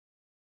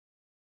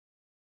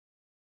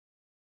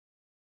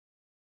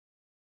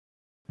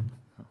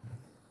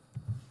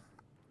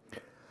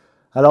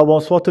Alors,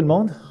 bonsoir tout le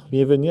monde.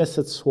 Bienvenue à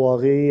cette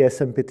soirée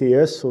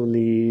SMPTE sur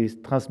les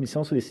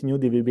transmissions sur les signaux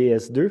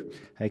DVB-S2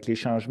 avec les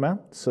changements.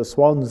 Ce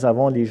soir, nous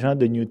avons les gens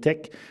de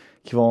Newtec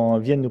qui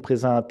viennent nous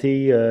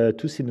présenter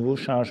tous ces nouveaux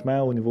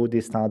changements au niveau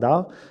des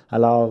standards.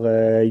 Alors,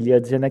 il y a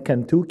Diana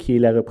Cantu qui est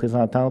la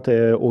représentante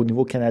au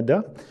niveau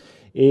Canada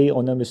et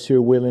on a M.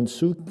 Waylon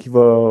Sun qui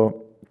va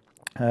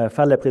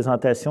faire la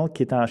présentation,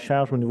 qui est en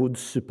charge au niveau du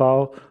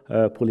support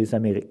pour les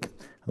Amériques.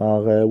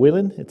 Alors,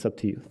 Waylon, it's up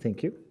to you.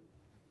 Thank you.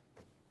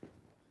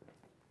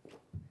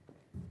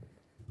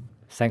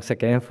 Thanks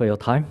again for your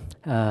time.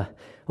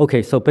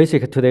 Okay, so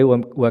basically today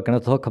we're going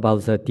to talk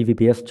about the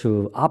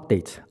DVB-S2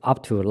 update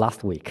up to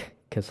last week,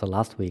 because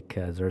last week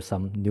there's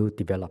some new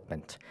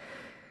development.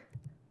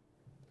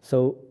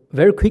 So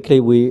very quickly,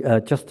 we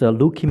just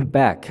looking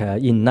back,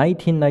 in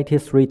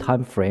 1993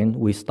 timeframe,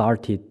 we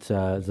started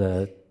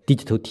the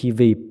digital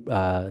TV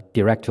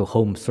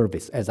direct-to-home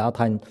service. At that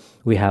time,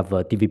 we have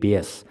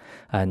DVB-S.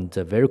 And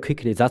very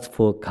quickly, that's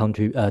for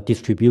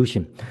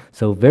distribution.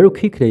 So very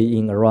quickly,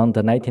 in around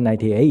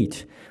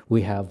 1998,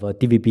 we have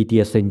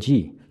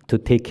DVB-DSNG to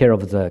take care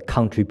of the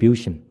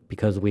contribution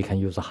because we can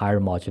use a higher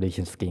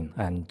modulation scheme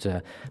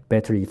and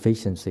better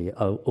efficiency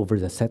over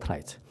the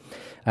satellite.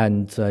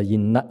 And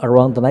in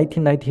around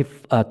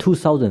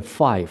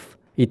 2005,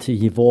 it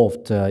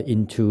evolved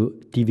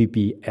into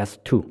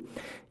DVB-S2.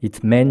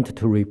 It's meant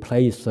to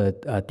replace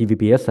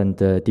DVB-S and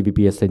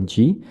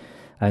DVB-SNG.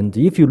 And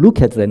if you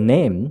look at the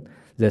name,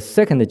 the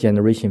second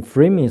generation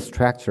framing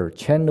structure,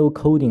 channel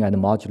coding and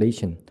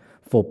modulation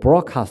for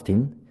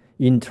broadcasting,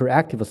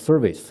 interactive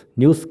service,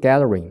 news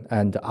gathering,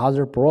 and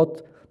other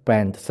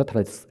broadband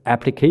satellites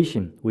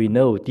application. We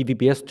know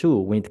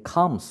DVB-S2, when it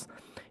comes,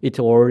 it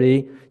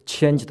already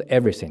changed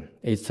everything.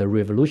 It's a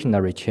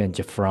revolutionary change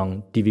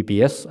from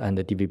DVB-S and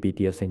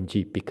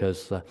DVB-DSNG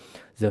because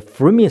the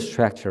framing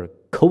structure,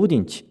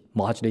 coding,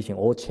 modulation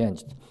all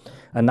changed.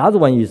 Another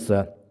one is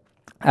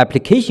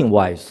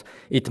application-wise,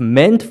 it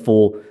meant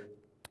for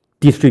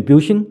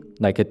distribution,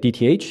 like a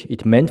DTH,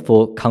 it meant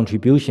for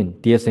contribution,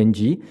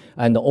 DSNG,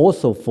 and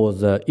also for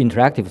the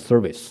interactive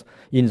service.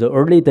 In the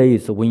early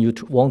days, when you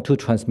want to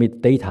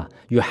transmit data,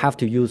 you have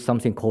to use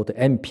something called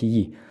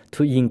MPE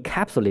to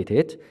encapsulate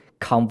it,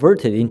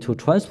 convert it into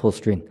transport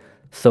stream,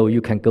 so you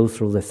can go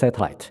through the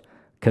satellite,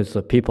 because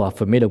people are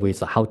familiar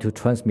with how to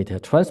transmit a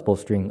transport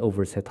stream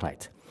over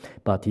satellite.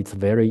 But it's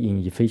very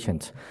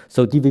inefficient.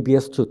 So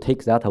DVB-S2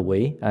 takes that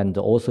away and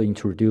also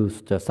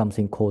introduced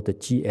something called the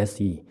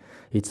GSE.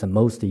 It's the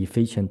most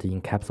efficient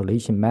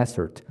encapsulation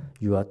method.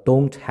 You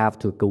don't have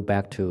to go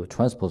back to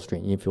transport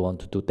stream if you want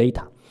to do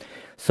data.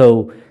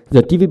 So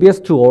the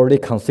DVB-S2 already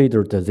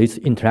considered this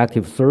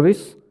interactive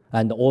service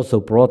and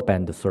also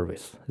broadband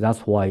service.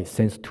 That's why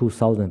since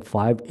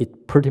 2005,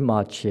 it pretty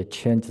much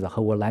changed the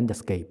whole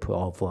landscape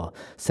of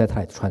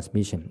satellite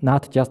transmission,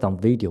 not just on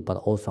video, but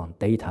also on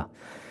data.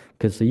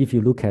 Because if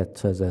you look at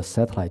the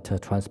satellite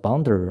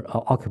transponder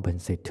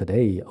occupancy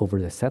today over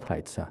the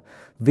satellites,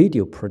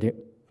 video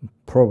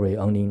probably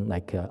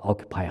only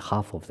occupy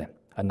half of them.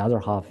 Another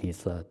half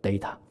is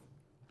data.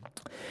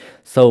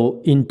 So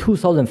in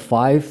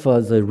 2005,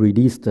 they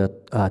released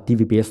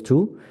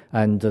DVB-S2,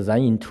 and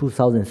then in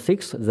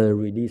 2006, they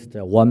released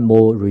one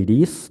more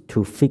release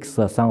to fix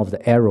some of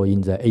the error in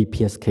the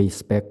APSK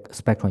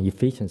spectrum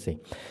efficiency.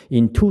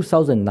 In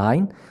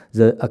 2009,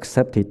 they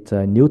accepted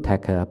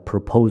Newtec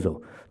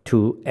proposal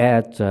to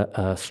add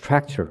a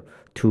structure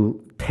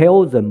to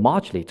tell the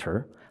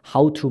modulator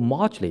how to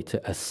modulate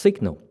a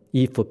signal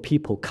if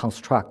people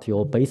construct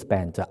your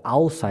baseband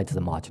outside the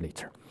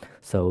modulator.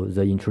 So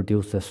they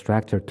introduced a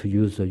structure to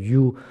use a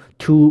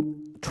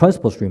U2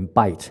 transport stream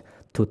byte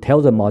to tell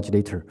the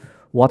modulator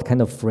what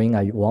kind of frame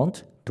I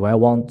want. Do I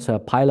want a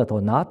pilot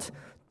or not?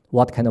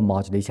 What kind of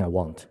modulation I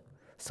want?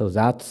 So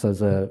that's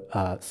the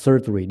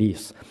third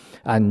release.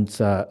 And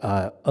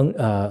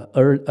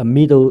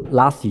middle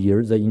last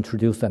year, they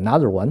introduced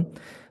another one.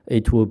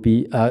 It will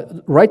be,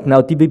 right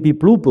now, DVB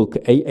Blue Book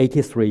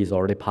A83 is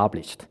already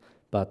published,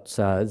 but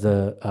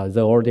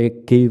they already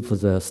gave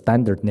the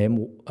standard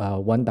name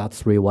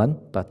 1.31,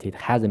 but it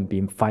hasn't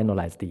been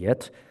finalized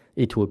yet.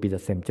 It will be the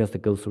same, just to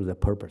go through the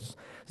purpose.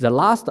 The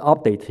last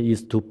update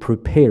is to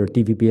prepare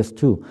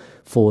DVB-S2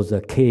 for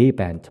the Ka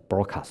band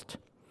broadcast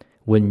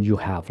when you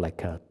have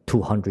like a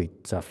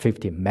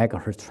 250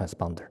 megahertz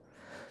transponder.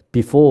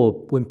 Before,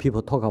 when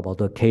people talk about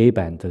the Ka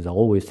band, they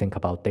always think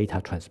about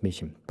data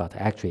transmission, but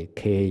actually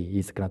Ka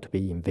is going to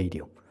be in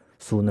video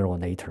sooner or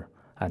later,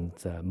 and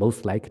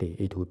most likely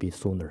it will be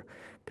sooner.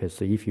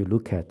 Because if you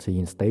look at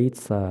in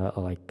states,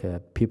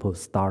 people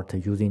start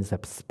using the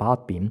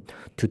spot beam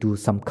to do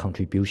some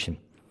contribution,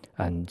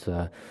 and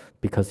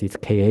because it's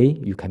Ka,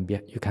 you can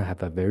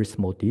have a very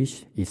small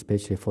dish,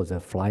 especially for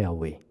the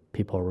flyaway.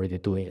 People are already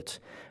doing it.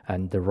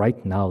 And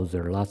right now,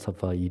 there are lots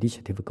of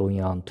initiatives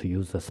going on to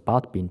use the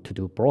spot beam to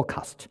do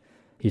broadcast,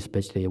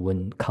 especially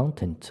when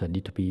content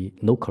need to be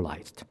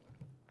localized.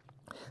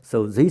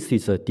 So this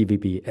is a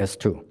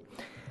DVB-S2.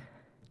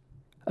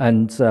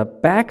 And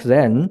back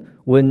then,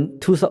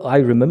 I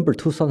remember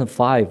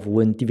 2005,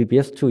 when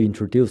DVB-S2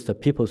 introduced,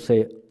 people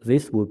say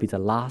this will be the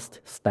last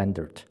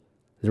standard.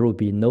 There will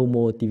be no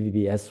more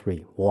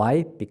DVB-S3.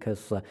 Why?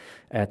 Because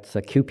at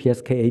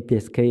QPSK,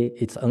 APSK,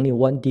 it's only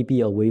 1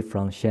 dB away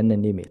from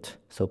Shannon limit.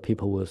 So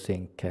people will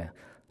think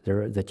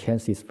the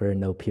chance is very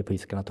low people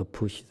is going to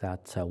push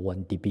that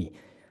 1 dB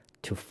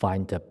to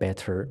find a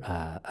better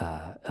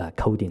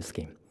coding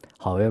scheme.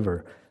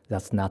 However,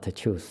 that's not the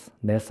truth.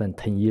 Less than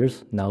 10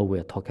 years, now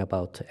we're talking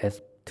about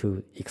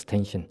S2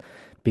 extension,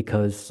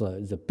 because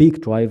the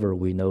big driver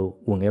we know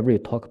whenever you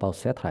talk about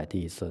satellite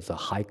is the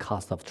high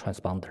cost of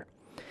transponder.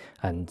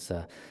 And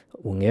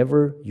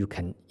whenever you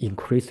can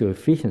increase your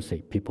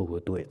efficiency, people will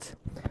do it.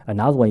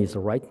 Another one is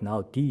right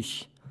now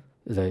dish.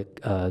 The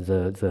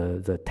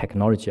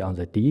technology on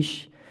the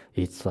dish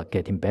is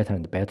getting better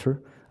and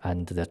better,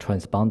 and the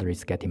transponder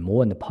is getting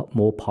more and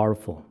more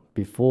powerful.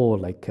 Before,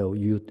 like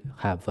you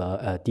have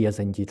a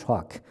DSNG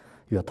truck,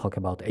 you are talking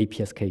about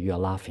APSK, you are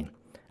laughing.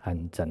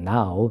 And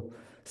now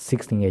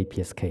 16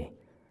 APSK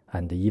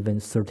and even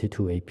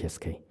 32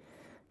 APSK.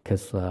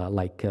 Because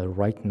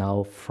right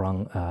now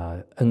from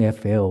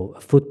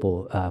NFL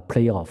football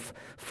playoff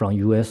from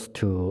US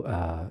to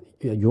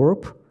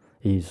Europe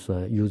is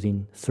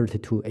using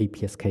 32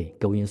 APSK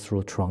going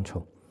through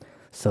Toronto.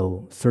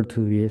 So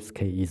 32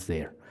 APSK is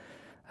there.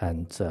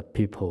 And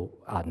people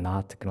are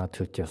not going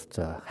to just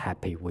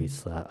happy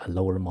with a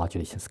lower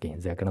modulation scheme.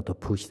 They're going to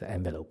push the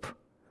envelope.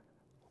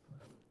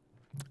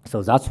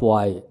 So that's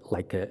why,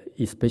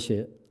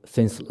 especially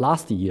since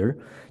last year,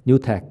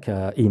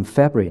 Newtec in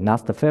February,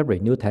 last February,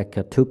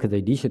 Newtec took the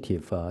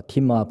initiative,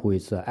 team up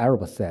with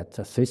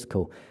Arabsat,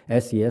 Cisco,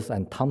 SES,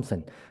 and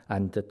Thomson,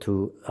 and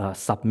to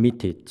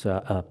submit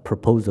a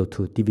proposal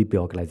to DVB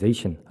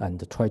organization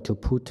and try to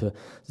put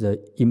the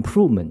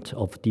improvement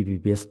of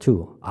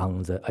DVB-S2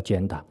 on the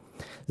agenda.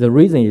 The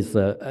reason is,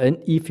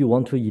 if you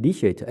want to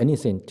initiate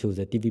anything to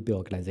the DVB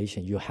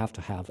organization, you have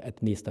to have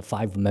at least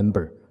 5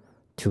 members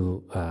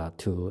to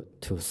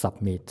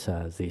submit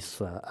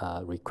this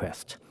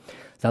request.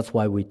 That's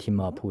why we team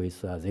up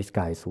with these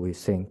guys. We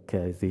think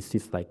this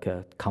is like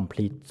a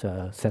complete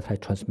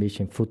satellite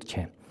transmission food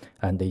chain,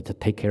 and it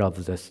take care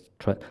of the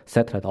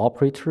satellite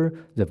operator,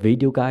 the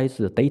video guys,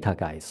 the data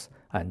guys,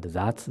 and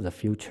that's the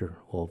future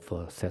of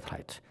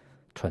satellite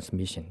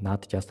transmission.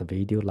 Not just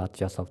video, not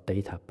just of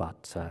data,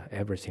 but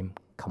everything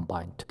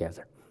combined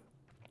together.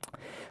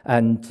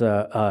 And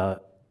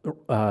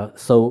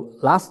so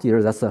last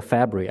year, that's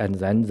February, and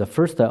then the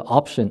first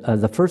action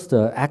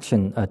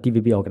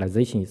DVB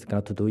organization is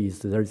going to do is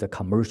there is a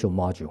commercial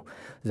module.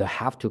 They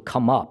have to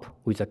come up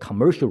with a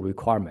commercial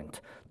requirement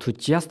to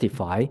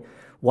justify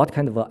what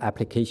kind of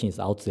application is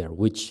out there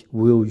which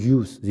will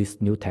use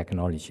this new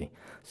technology.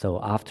 So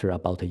after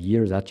about a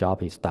year, that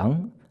job is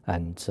done,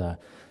 and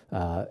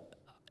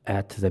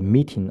at the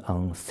meeting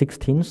on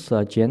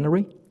 16th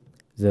January,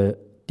 the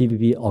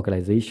DVB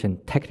organization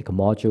technical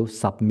module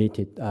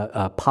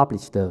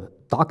published a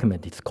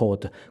document. It's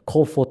called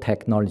Call for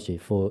Technology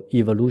for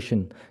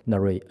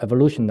Evolutionary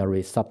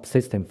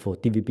Subsystem for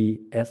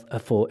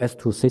for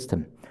S2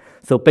 system.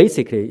 So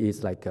basically,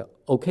 it's like,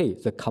 okay,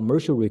 the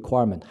commercial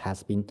requirement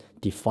has been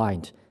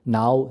defined.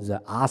 Now they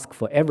ask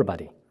for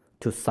everybody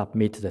to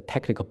submit the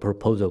technical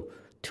proposal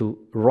to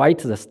write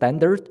the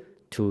standard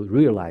to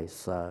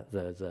realize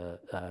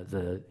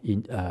the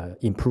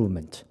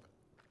improvement.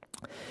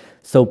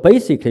 So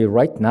basically,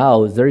 right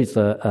now, there is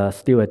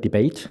still a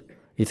debate.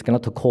 It's going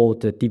to call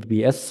the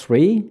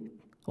DVB-S3,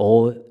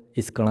 or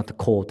it's going to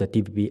call the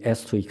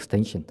DVB-S2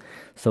 extension.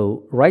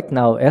 So right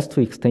now,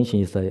 S2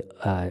 extension is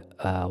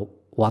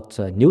what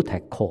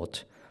Newtec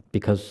called,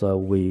 because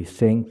we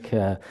think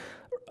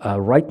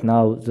right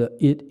now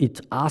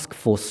it asks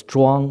for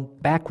strong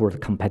backward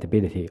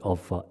compatibility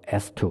of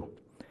S2.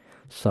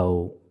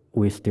 So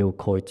we still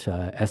call it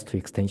S2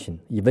 extension.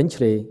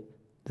 Eventually,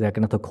 they're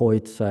going to call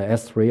it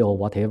S3 or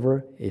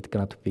whatever. It's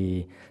going to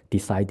be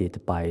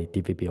decided by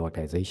DVB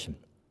organization.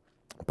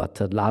 But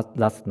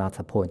that's not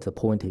the point. The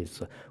point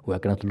is we're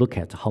going to look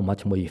at how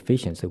much more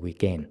efficiency we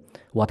gain,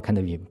 what kind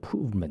of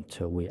improvement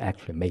we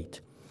actually made.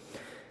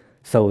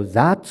 So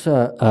that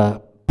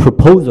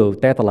proposal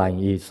deadline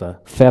is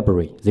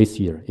February this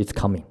year. It's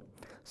coming.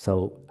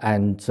 So,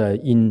 and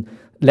in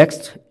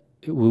next,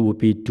 we will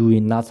be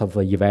doing lots of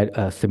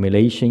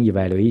simulation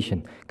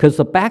evaluation. Because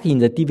back in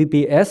the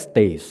DVB-S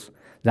days,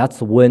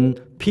 that's when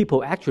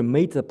people actually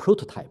made the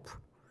prototype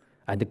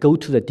and go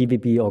to the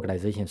DVB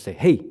organization and say,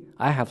 hey,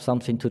 I have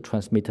something to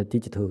transmit a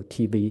digital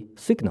TV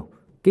signal.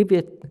 Give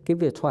it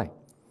a try.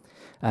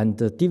 And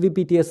the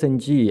DVB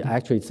DSNG,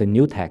 actually it's a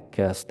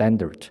Newtec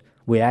standard.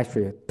 We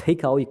actually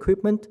take our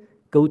equipment,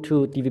 go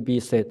to DVB,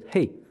 said,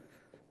 hey,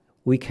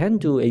 we can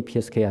do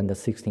APSK and the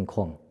 16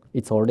 Quang.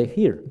 It's already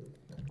here.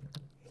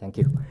 Thank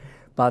you.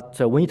 But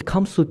when it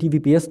comes to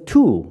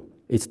DVB-S2,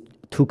 it's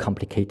too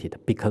complicated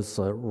because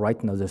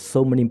right now there's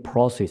so many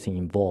processing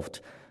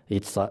involved.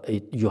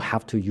 You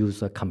have to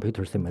use a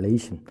computer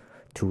simulation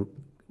to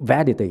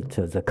validate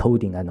the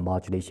coding and the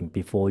modulation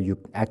before you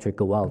actually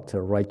go out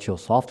to write your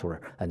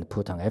software and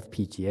put on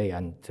FPGA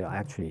and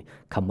actually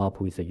come up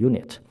with a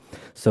unit.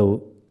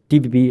 So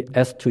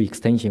DVB-S2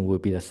 extension will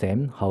be the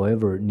same.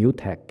 However,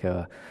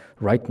 Newtec,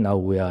 right now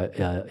we are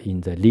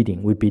in the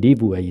leading. We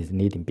believe we are in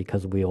leading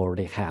because we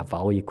already have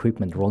our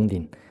equipment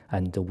running,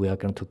 and we are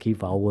going to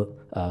give our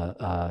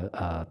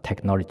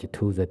technology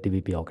to the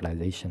DVB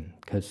organization.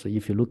 Because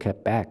if you look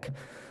at back,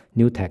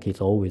 Newtec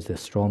is always a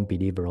strong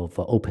believer of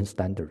open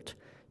standard.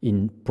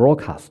 In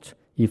broadcast,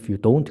 if you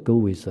don't go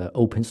with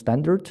open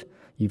standard,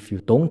 if you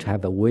don't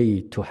have a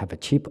way to have a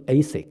cheap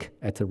ASIC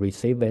at the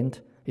receive end,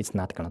 it's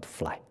not going to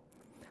fly.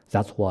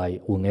 That's why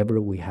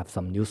whenever we have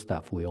some new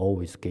stuff, we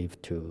always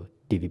give to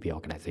DVB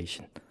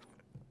organization.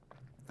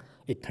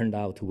 It turned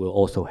out it will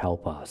also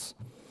help us.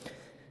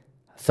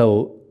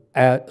 So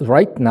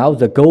right now,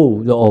 the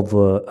goal of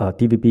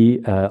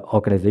DVB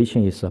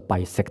organization is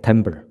by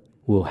September,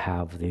 we'll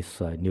have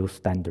this new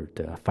standard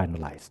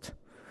finalized.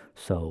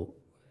 So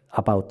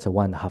about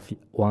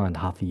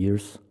 1.5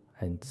 years,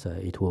 and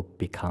it will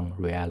become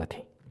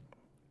reality.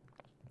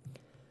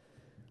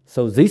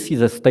 So this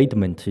is a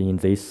statement in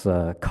this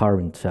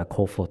current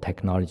call for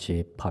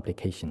technology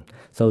publication.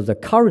 So the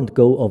current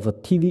goal of a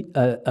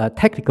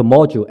technical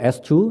module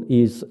S2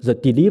 is the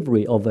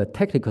delivery of a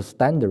technical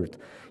standard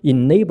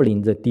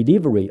enabling the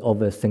delivery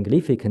of a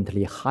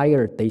significantly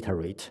higher data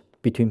rate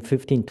between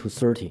 15 to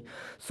 30.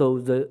 So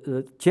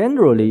the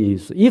generally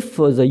is, if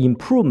the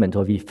improvement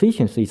of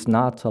efficiency is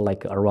not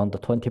like around the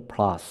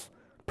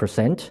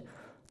 20+%,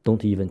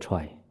 don't even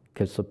try.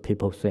 Because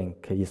people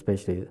think,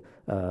 especially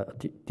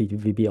the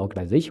DVB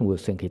organization will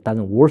think it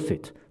doesn't worth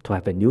it to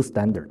have a new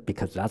standard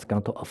because that's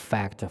going to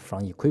affect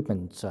from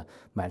equipment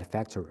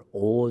manufacturer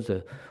all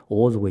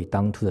the way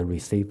down to the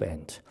receive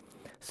end.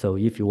 So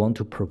if you want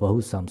to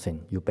propose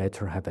something, you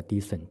better have a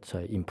decent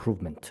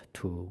improvement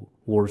to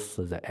worth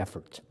the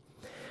effort.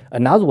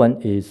 Another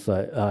one is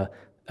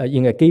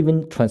in a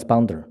given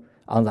transponder.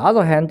 On the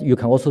other hand, you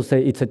can also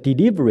say it's a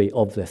delivery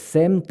of the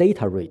same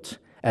data rate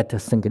at a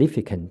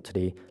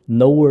significantly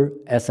lower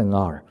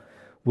SNR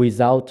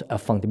without a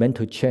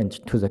fundamental change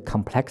to the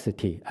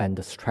complexity and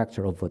the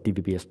structure of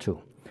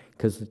DVB-S2.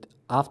 Because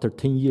after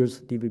 10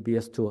 years,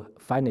 DVB-S2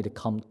 finally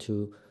come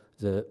to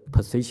the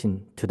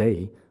position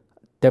today,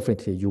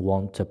 definitely you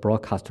want a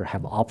broadcaster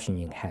have option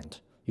in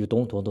hand. You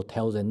don't want to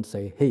tell them,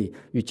 say, hey,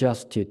 you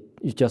just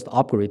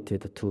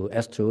upgraded to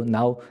S2,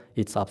 now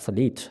it's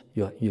obsolete,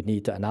 you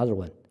need another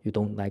one. You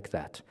don't like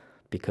that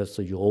because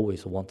you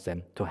always want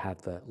them to have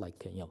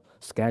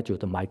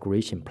scheduled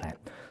migration plan.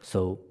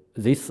 So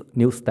this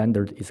new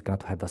standard is going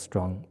to have a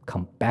strong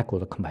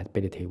backward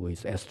compatibility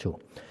with S2.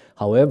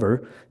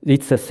 However,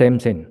 it's the same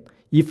thing.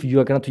 If you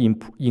are going to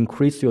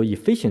increase your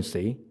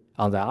efficiency,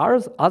 on the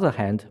other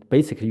hand,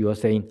 basically you are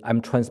saying,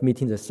 I'm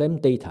transmitting the same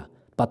data,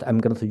 but I'm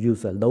going to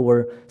use a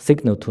lower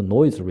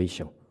signal-to-noise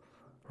ratio,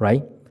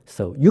 right?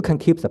 So you can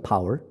keep the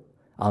power.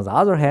 On the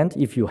other hand,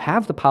 if you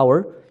have the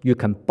power, you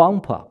can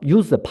bump up,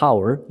 use the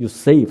power you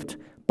saved,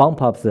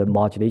 bump up the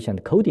modulation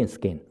and coding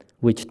scheme,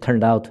 which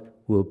turned out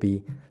will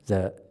be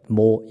the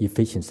more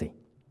efficiency.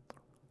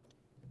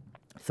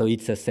 So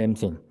it's the same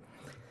thing.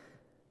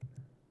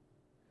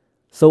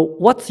 So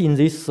what's in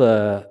this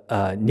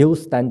new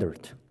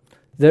standard?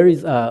 There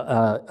is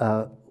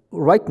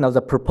right now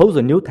the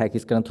proposal Newtec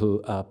is going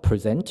to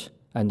present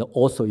and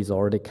also is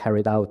already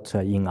carried out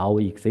in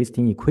our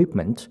existing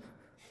equipment,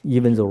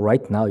 even though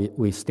right now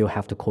we still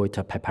have to call it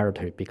a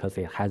proprietary because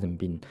it hasn't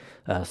been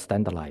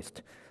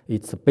standardized.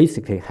 It's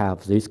basically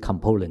have this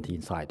component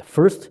inside.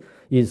 First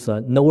is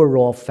no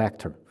raw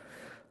factor.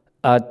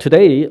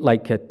 Today,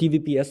 like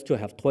DVB-S2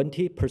 have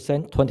 20%,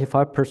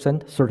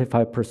 25%,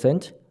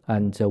 35%,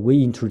 and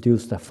we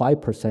introduced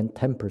 5%,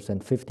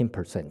 10%,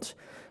 15%.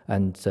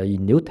 And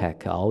in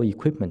Newtec, our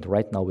equipment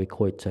right now, we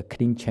call it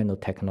clean channel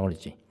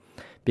technology.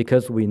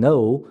 Because we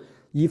know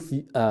if,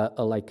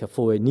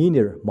 for a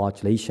linear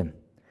modulation,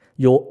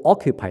 your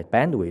occupied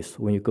bandwidth,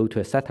 when you go to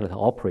a satellite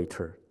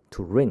operator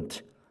to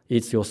rent,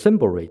 it's your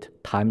symbol rate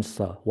times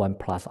 1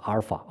 plus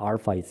alpha.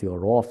 Alpha is your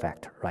raw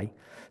factor, right?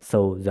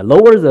 So the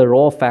lower the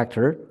raw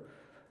factor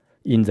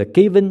in the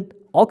given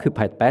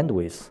occupied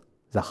bandwidth,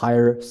 the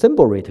higher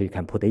symbol rate you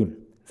can put in.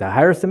 The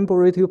higher symbol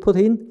rate you put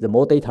in, the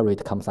more data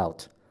rate comes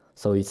out.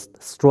 So it's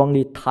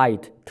strongly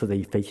tied to the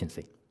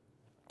efficiency.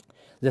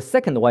 The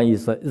second one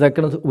is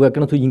we're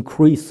going to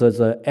increase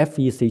the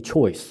FEC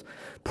choice,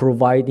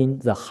 providing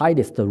the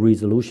highest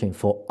resolution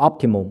for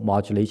optimal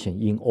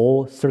modulation in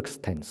all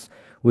circumstances,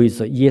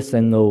 with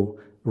ESNO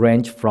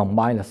range from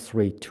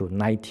 -3 to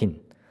 19.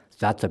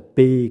 That's a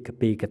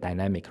big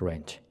dynamic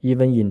range.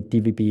 Even in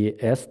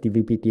DVB-S,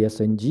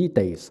 DVB-DSNG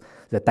days,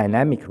 the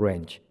dynamic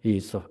range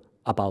is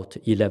about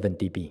 11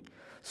 dB.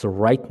 So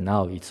right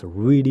now, it's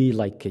really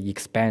like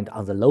expand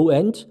on the low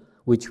end,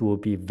 which will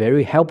be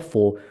very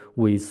helpful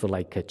with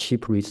like a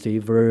cheap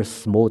receiver,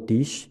 small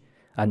dish.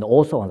 And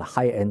also on the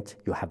high end,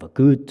 you have a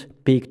good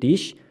big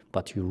dish,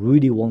 but you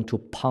really want to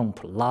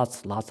pump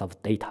lots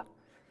of data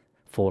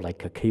for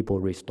like a cable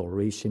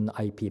restoration,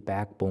 IP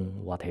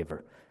backbone,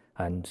 whatever.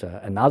 And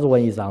another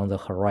one is on the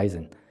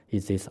horizon,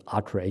 is this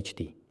Ultra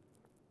HD.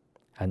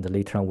 And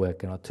later on, we're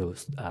going to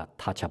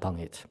touch upon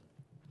it.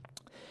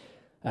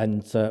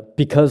 And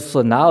because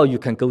now you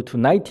can go to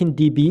 19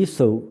 dB,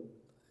 so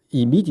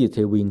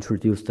immediately we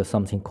introduced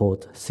something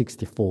called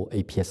 64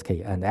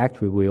 APSK. And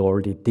actually, we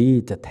already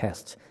did the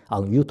test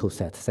on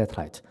Eutelsat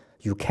satellite.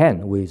 You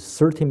can, with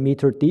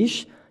 30-meter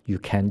dish, you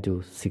can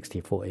do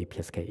 64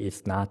 APSK.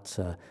 It's not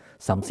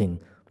something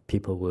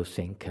people will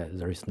think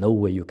there is no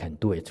way you can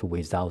do it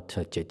without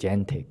a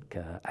gigantic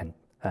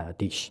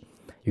dish.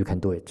 You can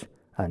do it.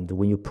 And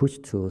when you push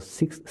to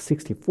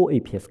 64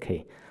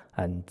 APSK,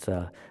 and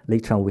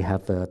later on we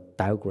have a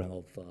diagram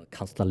of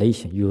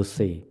constellation, you'll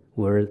see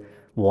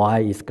why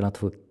it's going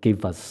to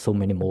give us so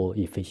many more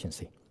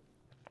efficiency.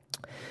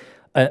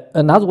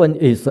 Another one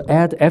is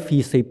add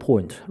FEC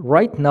point.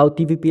 Right now,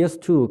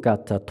 DVB-S2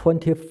 got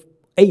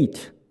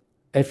 28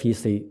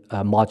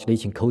 FEC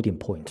modulation coding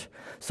point.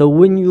 So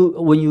when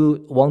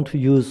you want to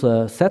use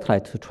a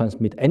satellite to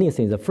transmit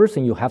anything, the first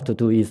thing you have to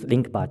do is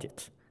link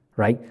budget,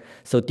 right?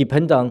 So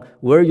depending on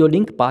where your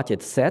link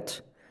budget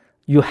set,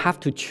 you have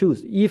to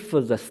choose. If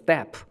the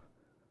step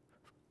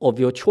of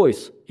your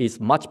choice is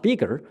much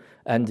bigger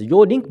and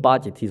your link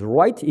budget is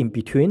right in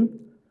between,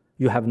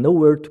 you have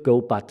nowhere to go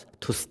but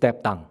to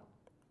step down,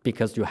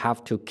 because you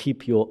have to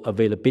keep your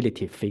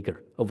availability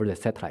figure over the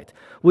satellite.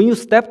 When you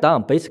step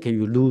down, basically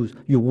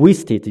you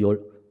wasted your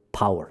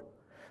power.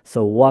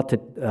 So what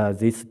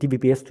this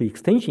DVB-S2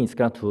 extension is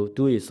going to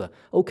do is,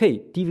 okay,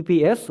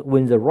 DVB-S,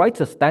 when the right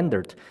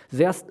standard,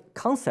 their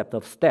concept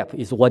of step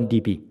is 1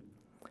 dB.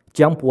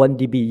 Jump 1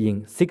 dB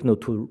in signal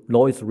to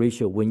noise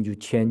ratio when you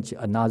change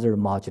another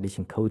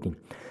modulation coding.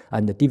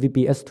 And the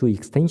DVB-S2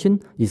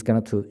 extension is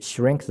going to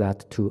shrink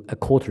that to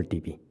 1/4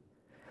 dB.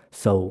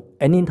 So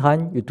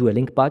anytime you do a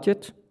link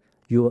budget,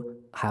 you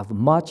have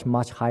much,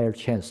 much higher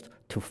chance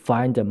to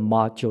find a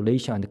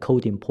modulation and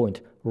coding point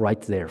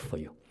right there for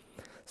you.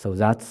 So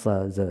that's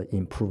the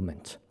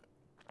improvement.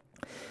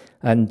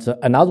 And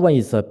another one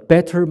is a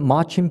better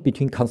matching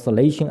between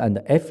constellation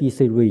and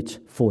FEC rate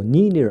for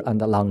linear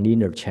and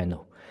nonlinear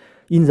channel.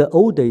 In the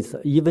old days,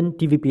 even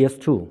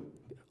DVB-S2,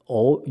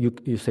 or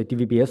you say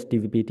DVB-S,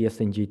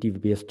 DVB-DSNG,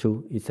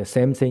 DVB-S2, it's the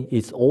same thing.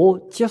 It's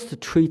all just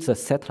treats the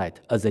satellite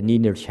as a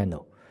linear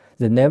channel.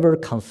 They never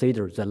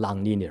consider the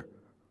nonlinear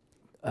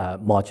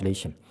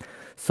modulation.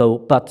 So,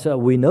 but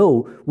we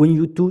know when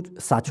you do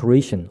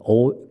saturation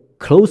or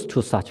close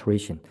to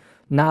saturation,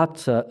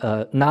 not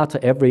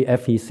every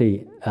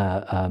FEC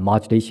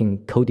modulation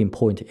coding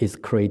point is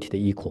created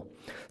equal.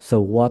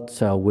 So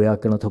what we are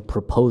going to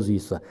propose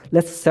is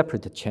let's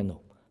separate the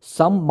channel.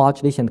 Some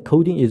modulation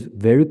coding is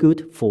very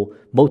good for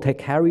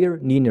multi-carrier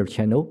linear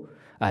channel,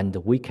 and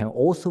we can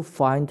also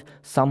find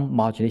some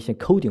modulation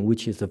coding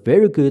which is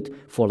very good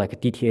for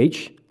like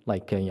DTH,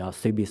 like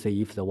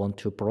CBC, if they want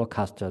to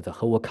broadcast the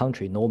whole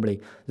country, normally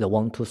they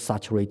want to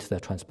saturate the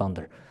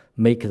transponder,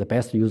 make the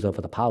best use of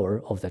the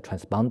power of the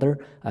transponder,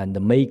 and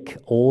make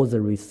all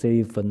the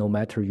receive, no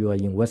matter you are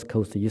in West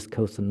Coast, East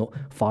Coast,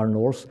 far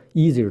north,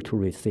 easier to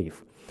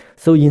receive.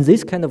 So in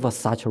this kind of a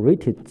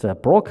saturated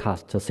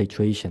broadcast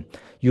situation,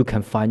 you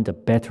can find a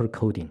better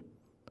coding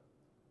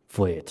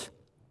for it.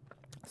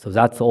 So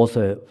that's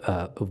also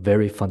a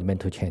very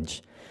fundamental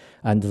change.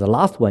 And the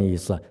last one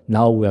is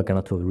now we are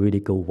going to really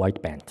go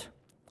wideband.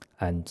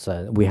 And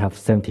we have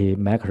 70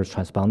 megahertz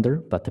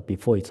transponder, but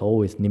before it's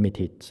always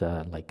limited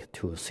like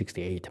to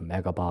 68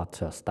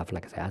 megabaud, stuff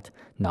like that.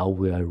 Now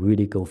we are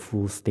really go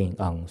full steam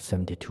on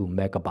 72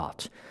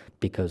 megabaud,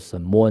 because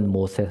more and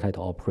more satellite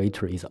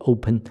operator is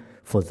open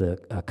for the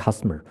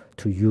customer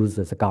to use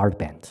the guard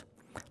band.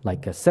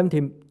 Like a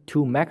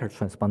 72 megahertz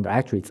transponder,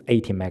 actually it's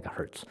 80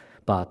 megahertz,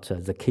 but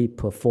they keep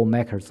 4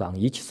 megahertz on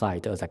each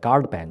side as a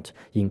guard band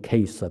in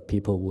case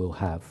people will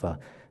have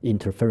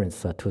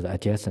interference to the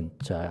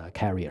adjacent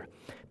carrier.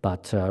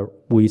 But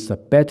with a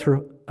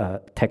better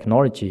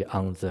technology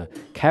on the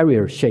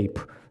carrier shape,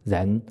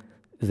 then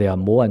they are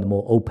more and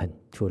more open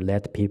to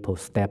let people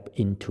step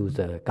into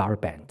the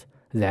guard band.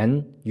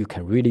 Then you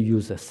can really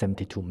use a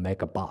 72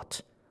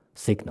 megabaud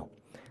signal.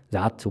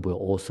 That will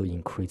also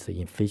increase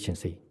the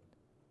efficiency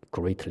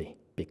greatly,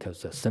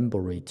 because the symbol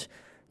rate,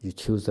 you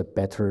choose a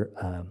better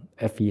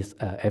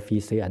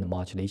FEC and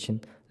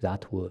modulation,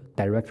 that will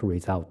direct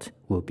result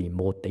will be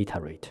more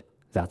data rate.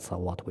 That's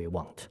what we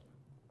want.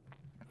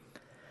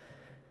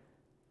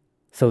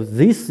 So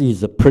this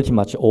is pretty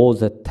much all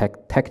the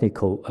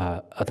technical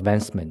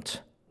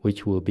advancement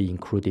which will be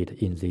included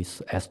in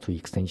this S2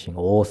 extension,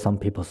 or some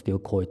people still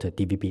call it a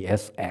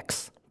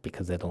DVB-SX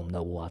because they don't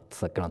know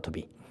what's going to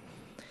be.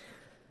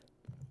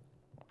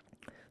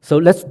 So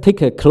let's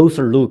take a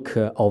closer look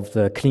of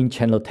the clean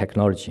channel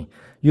technology.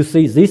 You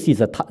see this is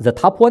the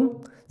top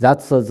one,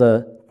 that's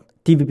the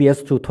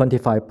DVB-S2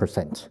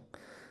 25%.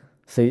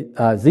 See,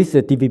 this is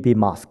a DVB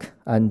mask,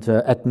 and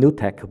at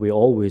Newtec we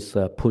always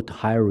put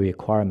higher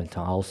requirement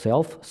on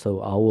ourselves,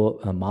 so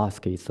our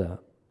mask is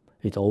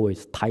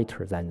always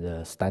tighter than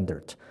the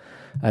standard.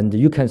 And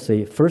you can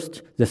see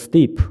first the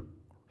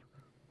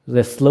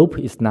slope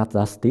is not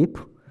that steep,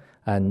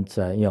 and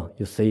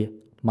you see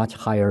much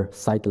higher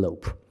side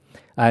lobe.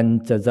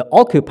 And the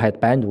occupied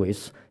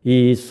bandwidth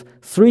is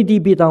 3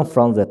 dB down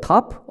from the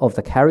top of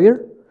the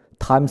carrier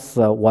times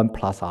 1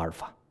 plus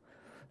alpha.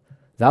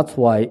 That's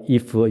why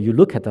if you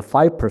look at the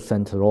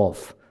 5%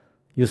 ROF,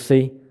 you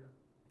see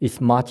it's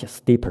much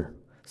steeper.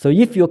 So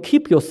if you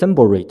keep your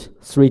symbol rate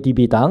 3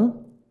 dB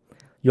down,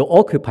 your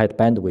occupied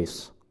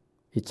bandwidth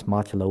is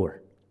much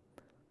lower.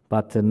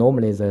 But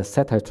normally the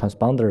satellite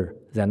transponder,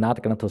 they're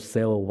not going to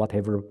sell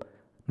whatever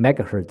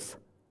megahertz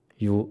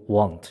you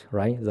want,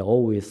 right? They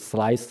always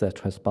slice the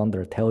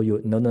transponder, tell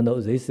you, no,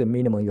 this is the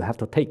minimum you have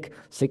to take.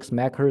 6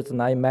 megahertz,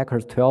 9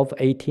 megahertz, 12,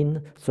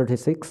 18,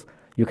 36.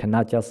 You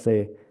cannot just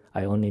say,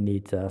 I only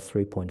need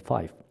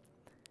 3.5,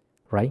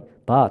 right?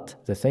 But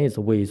the thing is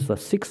with the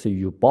 6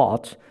 you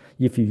bought,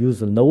 if you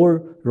use a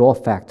lower raw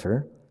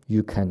factor,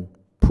 you can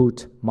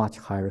put much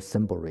higher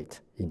symbol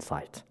rate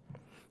inside.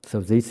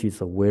 So this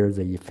is where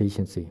the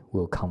efficiency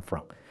will come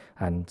from.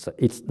 And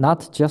it's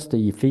not just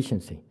the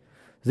efficiency.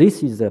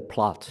 This is a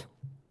plot.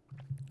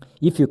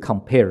 If you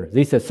compare,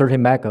 this is a 30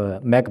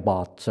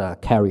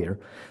 megabaud carrier.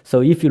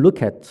 So if you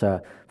look at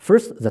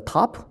first the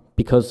top,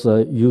 because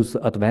use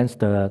advanced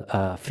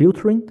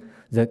filtering,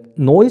 the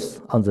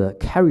noise on the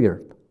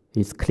carrier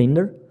is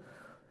cleaner.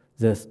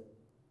 The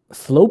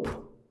slope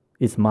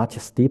is much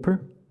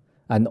steeper.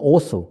 And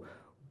also,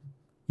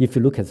 if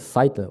you look at the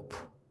side lobe,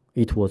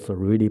 it was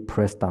really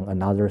pressed down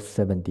another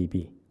 7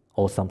 dB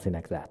or something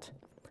like that.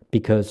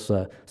 Because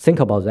think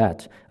about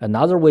that.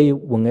 Another way,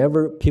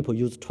 whenever people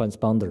use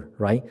transponder,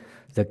 right?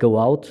 They go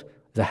out,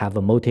 they have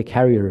a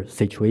multi-carrier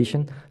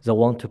situation. They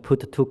want to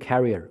put 2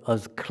 carriers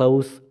as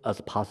close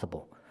as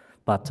possible.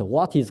 But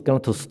what is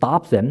going to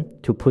stop them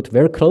to put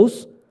very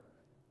close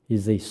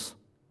is this,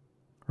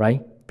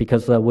 right?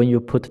 Because when you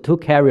put 2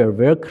 carriers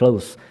very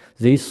close,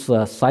 this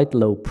side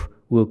lobe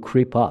will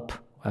creep up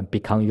and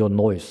become your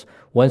noise.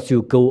 Once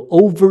you go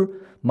over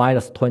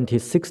minus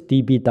 26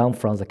 dB down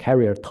from the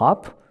carrier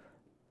top,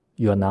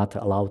 you are not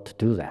allowed to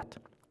do that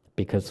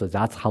because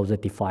that's how they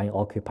define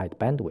occupied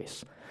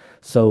bandwidth.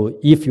 So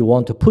if you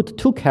want to put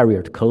 2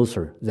 carriers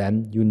closer,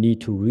 then you need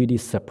to really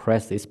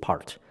suppress this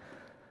part.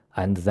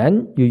 And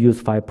then you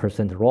use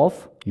 5%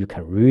 ROF, you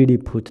can really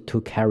put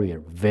 2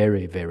 carriers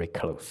very, very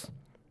close.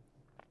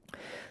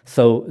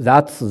 So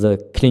that's the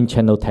clean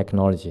channel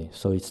technology.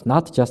 So it's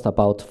not just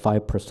about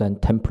 5%,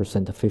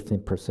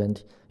 10%,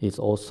 15%, it's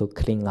also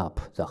clean up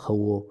the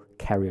whole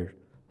carrier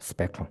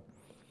spectrum.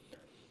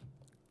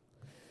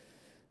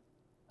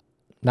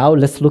 Now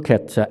let's look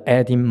at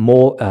adding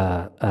more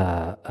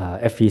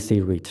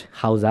FEC rate,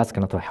 how that's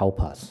going to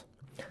help us.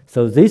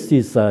 So this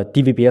is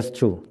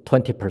DVB-S2,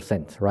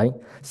 20%, right?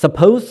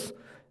 Suppose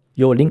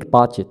your link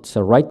budget,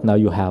 so right now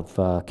you have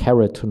a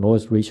carrier to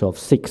noise ratio of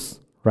 6,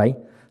 right?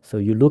 So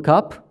you look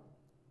up,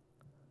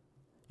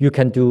 you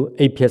can do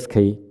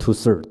APSK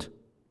 2/3.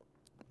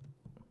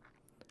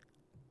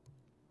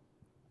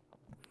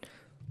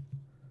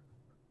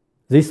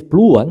 This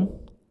blue one,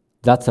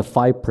 that's a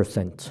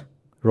 5%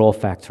 raw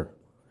factor.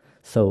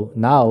 So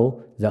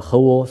now the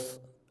whole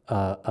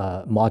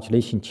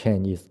modulation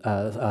chain is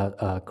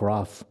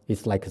graph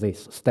is like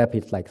this, step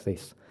is like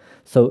this.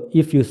 So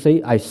if you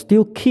say I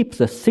still keep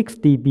the 6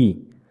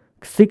 dB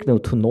signal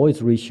to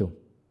noise ratio,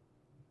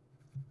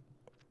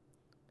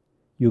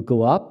 you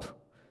go up,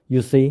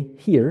 you see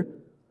here,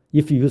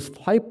 if you use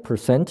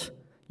 5%,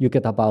 you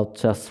get about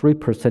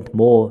 3%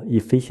 more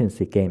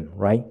efficiency gain,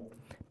 right?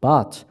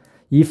 But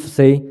if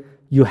say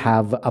you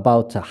have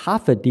about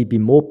half a dB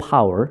more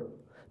power,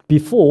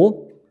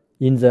 before,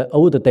 in the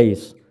older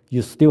days,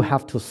 you still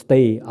have to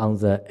stay on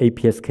the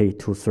APSK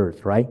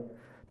 2/3, right?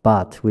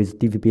 But with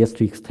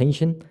DVB-S2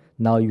 extension,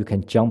 now you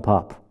can jump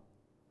up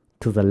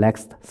to the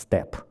next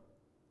step.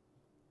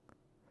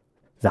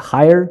 The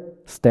higher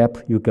step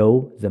you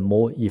go, the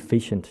more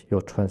efficient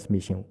your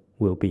transmission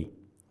will be.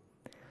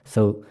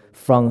 So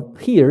from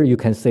here, you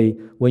can say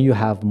when you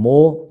have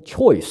more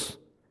choice,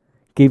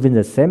 given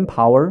the same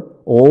power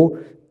or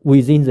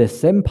within the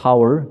same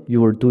power you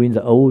were doing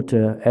the old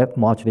F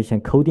modulation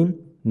coding,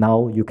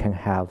 now you can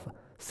have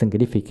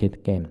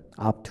significant gain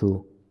up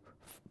to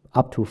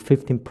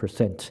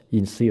 15%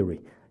 in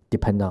theory,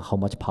 depending on how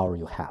much power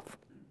you have.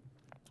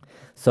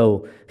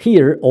 So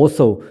here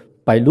also,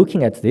 by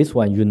looking at this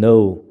one, you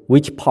know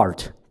which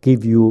part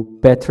give you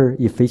better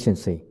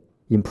efficiency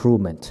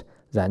improvement.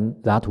 Then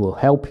that will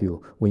help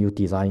you when you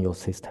design your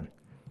system.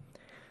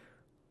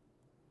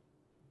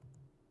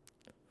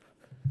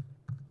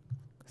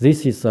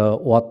 This is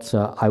what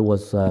I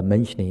was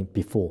mentioning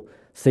before.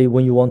 Say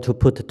when you want to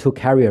put 2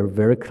 carriers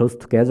very close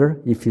together,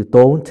 if you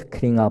don't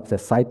clean up the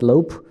side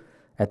lobe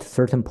at a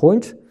certain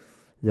point,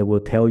 they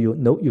will tell you,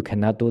 no, you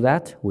cannot do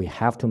that. We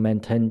have to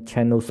maintain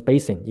channel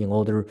spacing in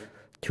order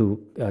to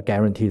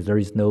guarantee there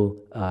is no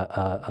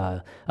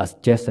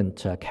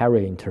adjacent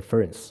carrier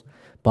interference.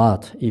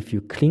 But if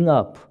you clean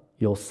up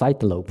your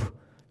side lobe,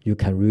 you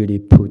can really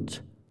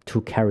put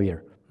 2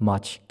 carriers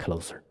much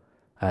closer.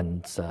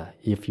 And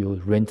if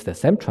you rent the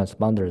same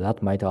transponder,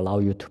 that might allow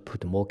you to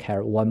put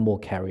one more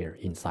carrier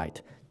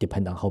inside,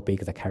 depending on how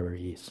big the carrier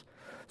is.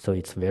 So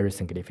it's very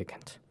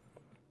significant.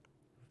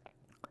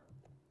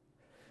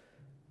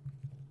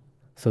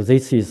 So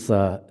this is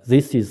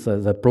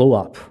the blow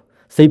up.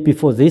 Say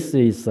before this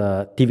is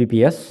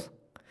DVB-S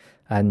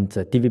and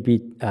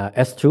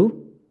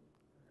DVB-S2.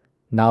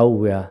 Now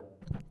we are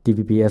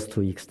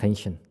DVB-S2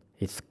 extension.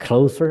 It's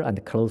closer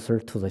and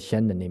closer to the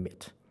Shannon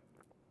limit.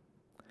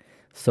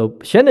 So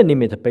Shannon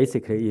limit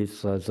basically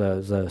is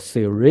the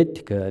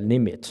theoretical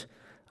limit,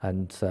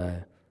 and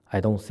I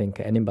don't think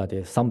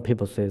anybody, some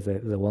people say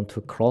they want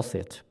to cross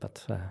it,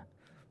 but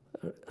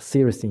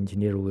serious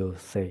engineer will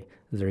say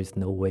there is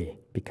no way,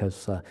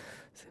 because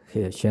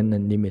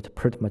Shannon limit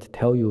pretty much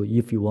tell you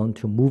if you want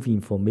to move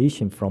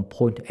information from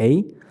point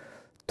A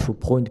to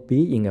point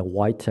B in a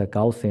white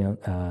Gaussian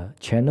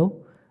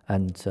channel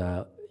and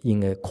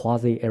in a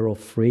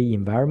quasi-error-free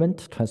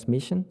environment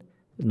transmission.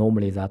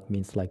 Normally that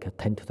means like a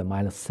 10 to the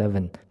minus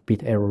 7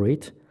 bit error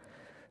rate.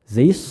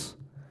 This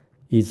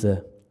is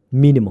a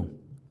minimum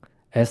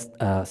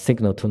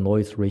signal to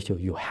noise ratio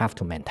you have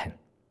to maintain.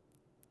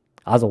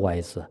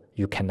 Otherwise,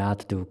 you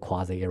cannot do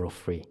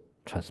quasi-error-free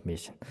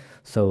transmission.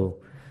 So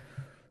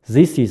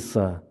this is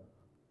the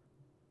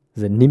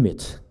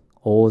limit.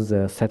 All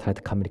the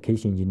satellite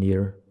communication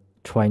engineer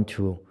trying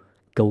to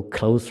go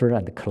closer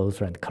and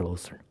closer and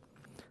closer.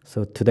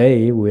 So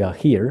today we are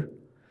here,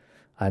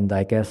 and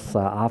I guess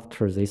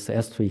after this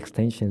S2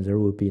 extension, there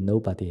will be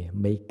nobody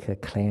make a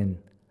claim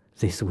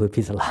this will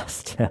be the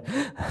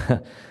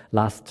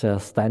last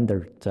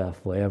standard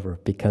forever,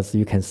 because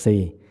you can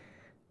see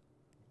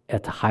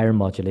at higher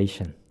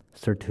modulation,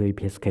 32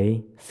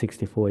 APSK,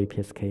 64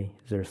 APSK,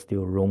 there's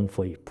still room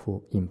for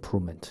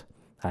improvement.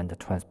 And the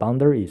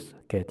transponder is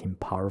getting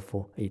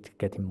powerful, it's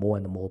getting more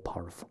and more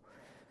powerful.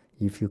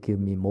 If you give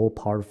me more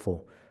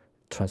powerful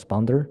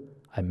transponder,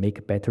 I make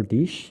a better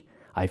dish,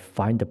 I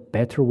find a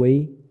better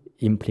way,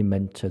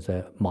 implement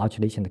the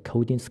modulation and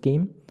coding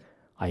scheme,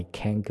 I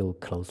can go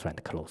closer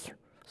and closer.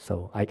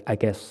 So I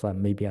guess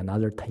maybe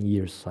another 10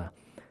 years,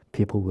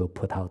 people will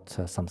put out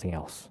something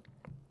else.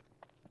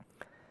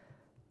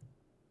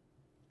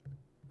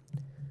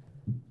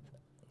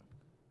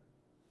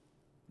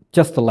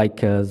 Just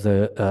like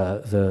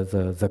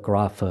the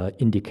graph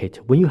indicates,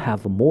 when you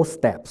have more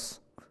steps,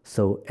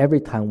 so every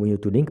time when you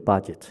do link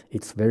budget,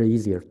 it's very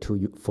easier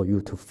for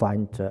you to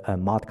find a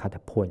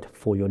mark-cut point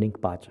for your link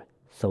budget,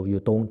 so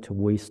you don't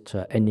waste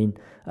any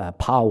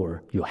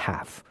power you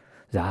have.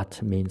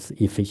 That means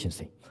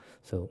efficiency.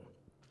 So,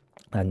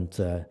 and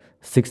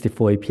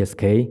 64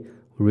 APSK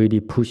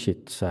really push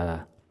it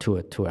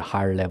to a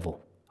higher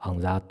level on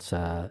that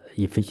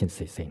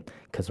efficiency thing,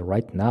 because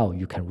right now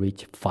you can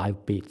reach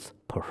 5 bits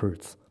per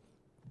hertz.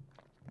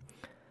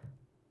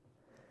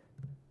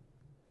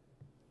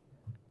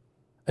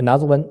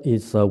 Another one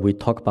is we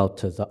talk about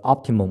the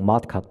optimum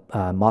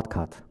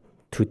modcut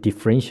to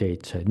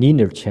differentiate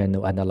linear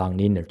channel and a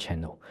nonlinear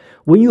channel.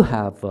 When you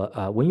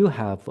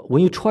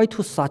try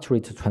to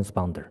saturate the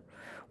transponder,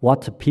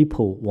 what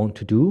people want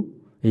to do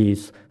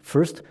is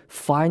first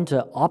find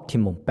the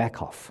optimum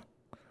backoff.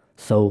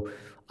 So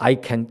I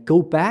can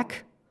go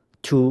back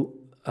to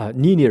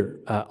linear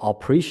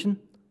operation,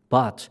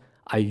 but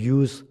I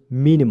use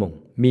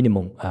minimum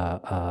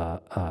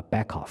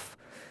backoff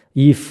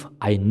if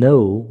I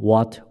know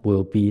what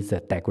will be the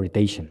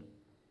degradation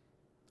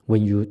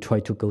when you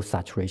try to go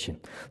saturation.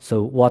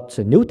 So what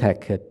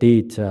Newtec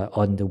did,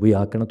 and we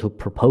are going to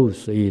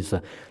propose, is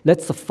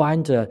let's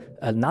find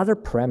another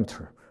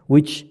parameter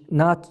which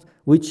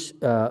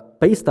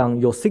based on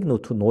your signal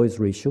to noise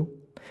ratio,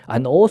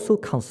 and also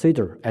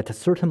consider at a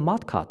certain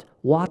modcut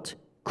what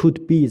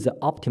could be the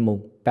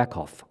optimal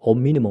backoff or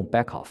minimum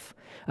backoff,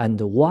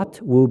 and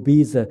what will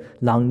be the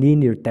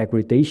nonlinear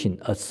degradation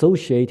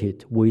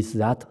associated with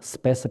that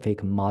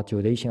specific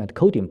modulation and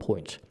coding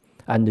point,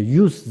 and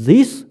use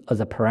this as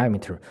a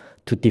parameter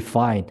to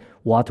define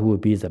what will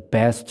be the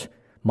best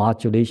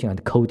modulation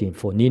and coding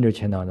for linear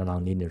channel and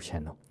nonlinear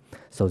channel.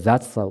 So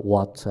that's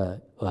what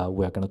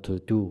we're going to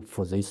do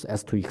for this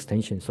S2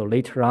 extension. So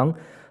later on,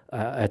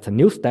 at a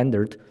new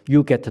standard,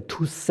 you get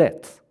 2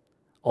 sets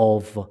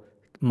of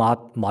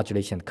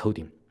modulation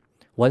coding.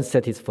 One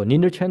set is for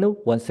linear channel,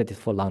 one set is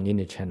for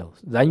nonlinear channel.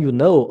 Then you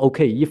know,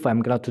 okay, if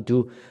I'm going to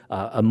do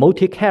a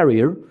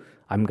multi-carrier,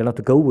 I'm going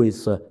to go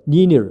with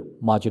linear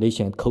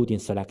modulation and coding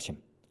selection.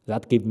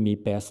 That gives me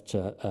best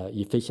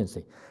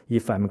efficiency.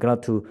 If I'm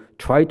going to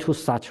try to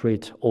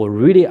saturate, or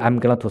really I'm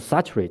going to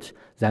saturate,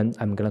 then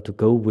I'm going to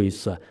go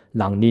with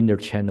nonlinear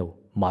channel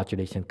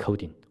modulation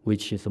coding,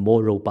 which is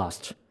more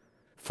robust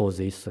for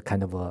this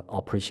kind of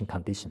operation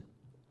condition.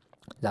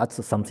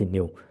 That's something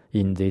new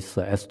in this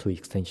S2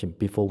 extension.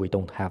 Before, we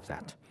don't have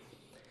that.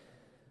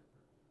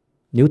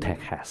 Newtec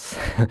has.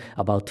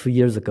 About 2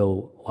 years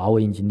ago, our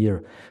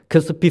engineer,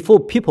 because before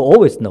people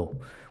always know,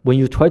 when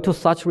you try to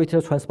saturate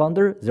a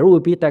transponder, there will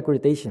be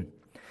degradation,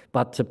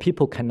 but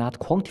people cannot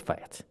quantify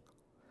it.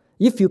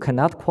 If you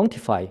cannot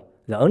quantify,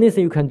 the only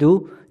thing you can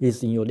do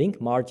is in your link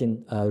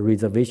margin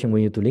reservation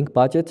when you do link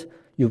budget,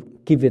 you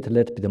give it a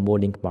little bit more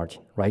link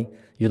margin, right?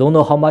 You don't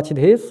know how much it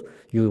is,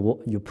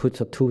 you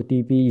put a 2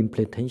 dB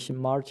implementation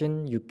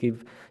margin,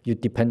 you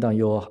depend on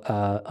your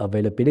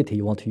availability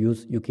you want to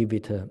use, you give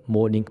it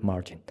more link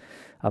margin.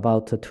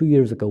 About 2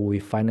 years ago, we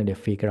finally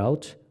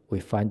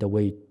find a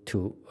way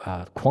to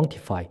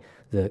quantify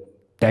the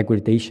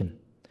degradation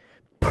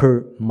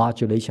per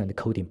modulation and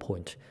coding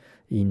point.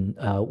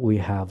 We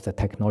have the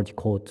technology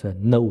called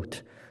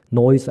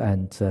noise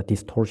and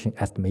distortion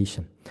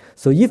estimation.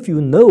 So if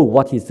you know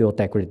what is your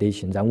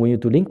degradation, then when you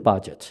do link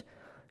budget,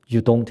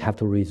 you don't have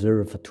to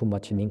reserve too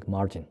much link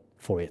margin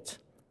for it.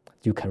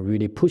 You can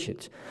really push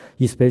it,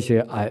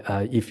 especially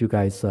if you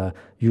guys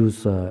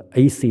use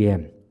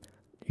ACM.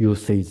 You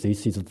see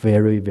this is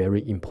very,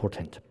 very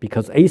important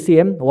because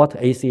what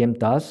ACM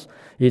does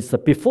is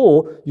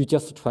before you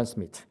just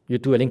transmit, you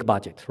do a link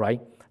budget,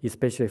 right?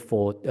 Especially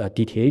for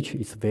DTH,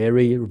 it's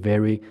very,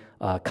 very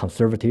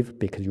conservative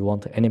because you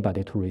want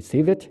anybody to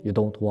receive it. You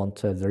don't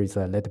want there is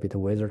a little bit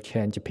of weather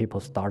change, people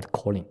start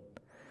calling.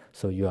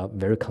 So you are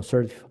very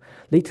conservative.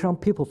 Later on,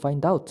 people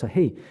find out,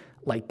 hey,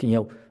 like,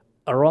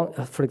 around,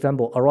 for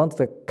example, around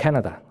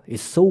Canada,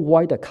 it's so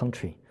wide a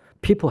country.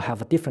 People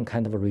have a different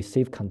kind of a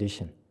receive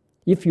condition.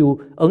 If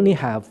you only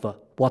have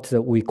what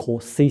we call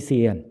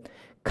CCN,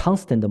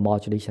 constant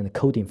modulation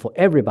coding for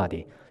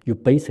everybody, you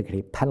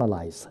basically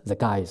penalize the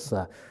guys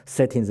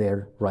sitting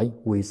there, right,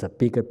 with a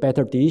bigger,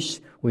 better dish,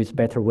 with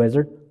better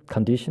weather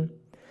condition.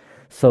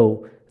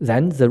 So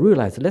then they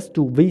realize, let's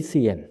do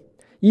VCM.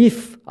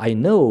 If I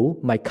know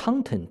my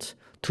content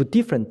to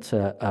different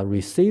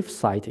receive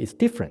site is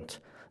different,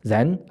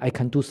 then I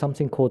can do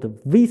something called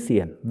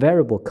VCM,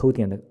 variable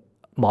coding and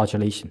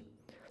modulation.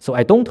 So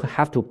I don't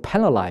have to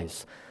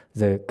penalize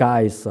the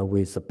guys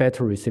with a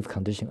better receive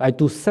condition. I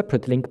do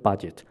separate link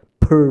budget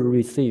per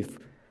receive.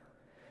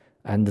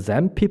 And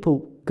then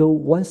people go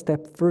one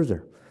step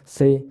further.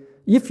 Say,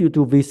 if you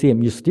do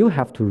VCM, you still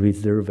have to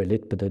reserve a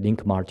little bit of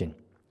link margin,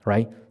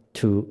 right,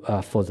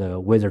 for the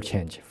weather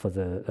change, for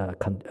the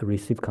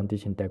receive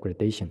condition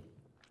degradation.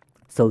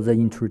 So they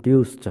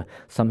introduced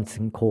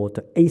something called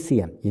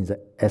ACM in the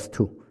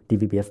S2,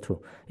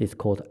 DVB-S2. It's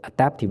called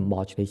adaptive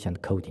modulation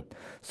coding.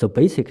 So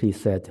basically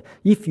said,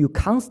 if you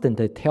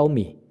constantly tell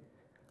me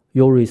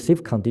your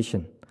receive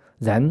condition,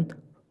 then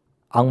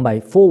on my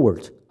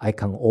forward, I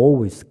can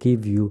always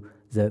give you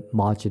the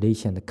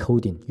modulation and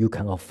coding you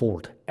can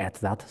afford at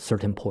that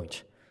certain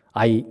point.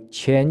 I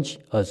change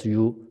as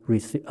your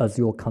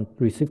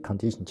receive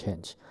condition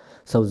change.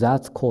 So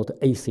that's called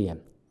ACM.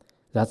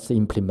 That's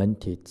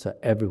implemented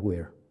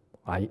everywhere,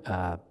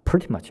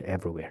 pretty much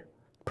everywhere.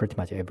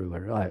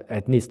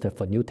 At least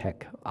for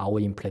Newtec, our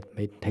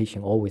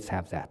implementation always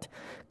have that.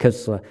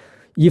 Because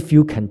if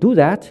you can do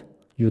that,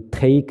 you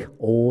take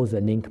all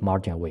the link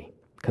margin away,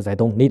 because I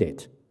don't need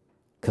it.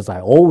 Because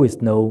I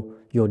always know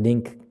your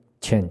link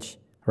change,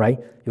 right?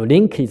 Your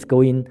link is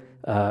going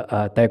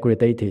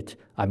degraded,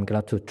 I'm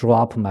glad to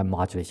drop my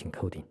modulation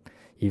coding.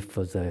 If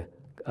the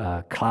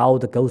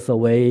cloud goes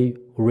away,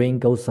 rain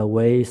goes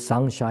away,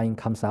 sunshine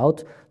comes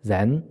out,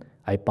 then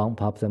I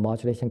bump up the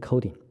modulation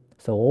coding.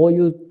 So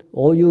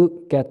all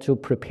you get to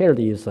prepare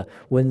is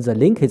when the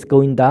link is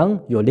going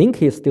down, your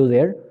link is still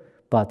there,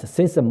 but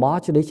since the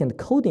modulation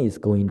coding is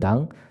going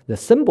down, the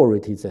symbol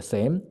rate is the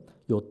same,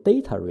 your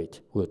data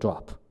rate will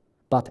drop.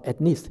 But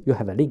at least you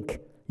have a link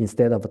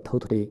instead of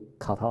totally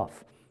cut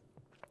off.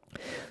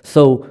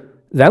 So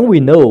then we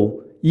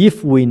know,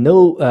 if we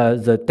know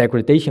the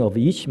degradation of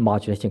each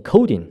modulation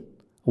coding,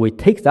 we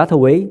take that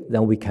away,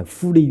 then we can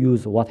fully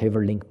use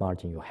whatever link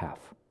margin you have.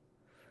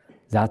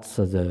 That's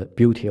the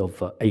beauty of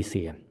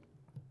ACM.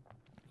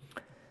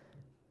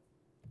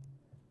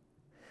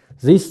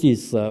 This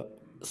is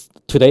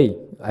today,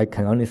 I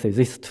can only say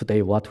this is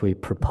today what we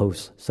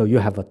propose. So you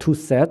have a two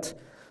set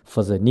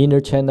for the linear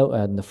channel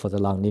and for the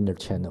non-linear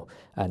channel.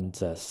 And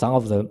some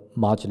of the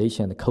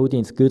modulation and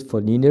coding is good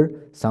for linear,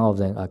 some of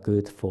them are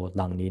good for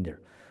non-linear.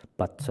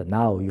 But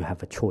now you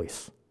have a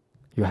choice.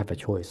 You have a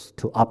choice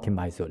to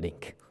optimize your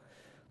link.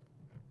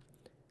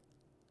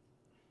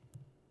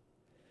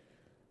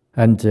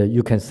 And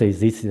you can say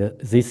this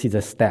is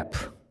a step.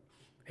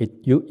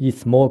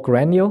 It's more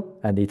granular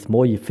and it's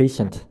more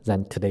efficient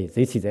than today.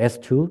 This is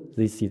S2,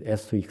 this is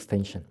S2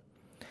 extension.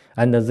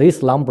 And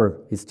this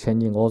number is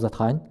changing all the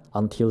time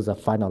until they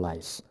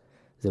finalize.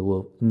 They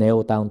will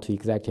nail down to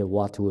exactly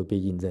what will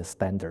be in the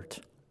standard.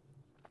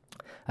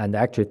 And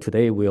actually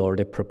today we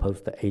already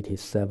proposed the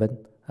 87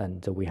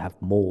 and we have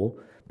more,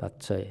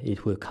 but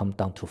it will come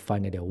down to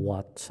finally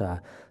what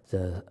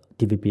the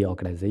DVB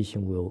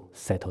organization will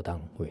settle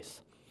down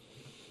with.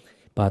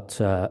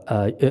 But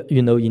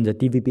in the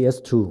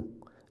DVB-S2,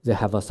 they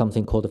have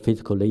something called a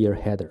physical layer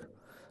header.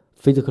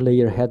 Physical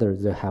layer header,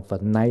 they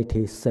have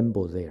 90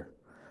 symbols there.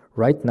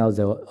 Right now,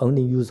 they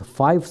only use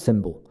 5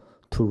 symbols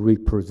to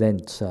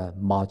represent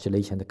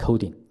modulation and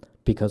coding,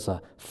 because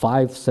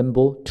 5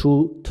 symbol,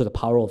 2 to the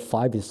power of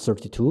 5 is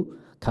 32,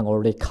 can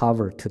already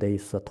cover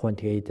today's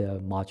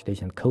 28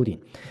 modulation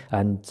coding.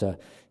 And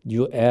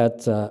you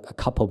add a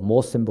couple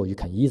more symbols, you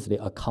can easily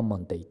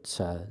accommodate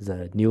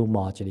the new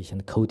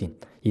modulation coding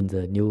in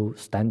the new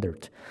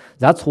standard.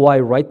 That's why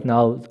right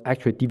now,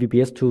 actually,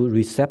 DVB-S2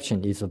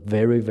 reception is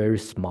very, very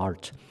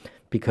smart,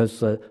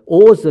 because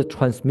all the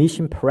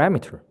transmission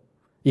parameter,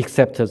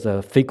 except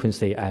the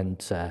frequency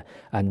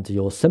and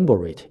your symbol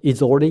rate,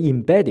 is already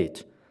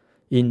embedded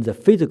in the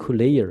physical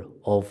layer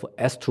of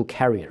S2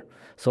 carrier.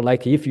 So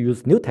like if you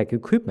use Newtec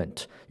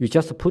equipment, you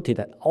just put it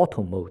at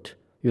auto mode.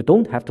 You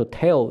don't have to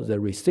tell the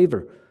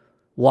receiver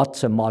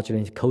what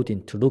modulation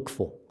coding to look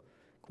for.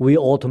 We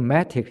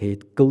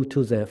automatically go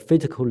to the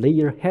physical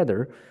layer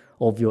header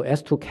of your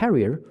S2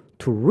 carrier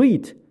to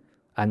read,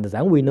 and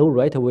then we know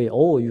right away,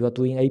 oh, you are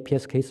doing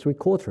APSK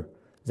 3/4.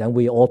 Then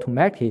we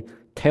automatically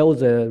tell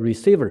the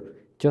receiver,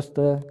 just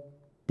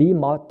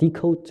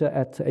decode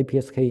at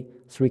APSK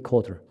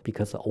 3/4,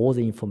 because all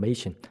the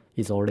information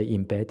is already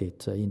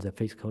embedded in the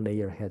physical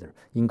layer header,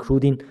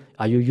 including,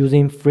 are you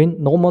using frame,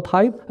 normal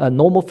type,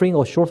 normal frame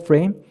or short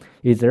frame?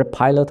 Is there a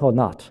pilot or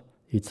not?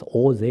 It's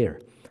all there.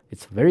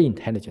 It's very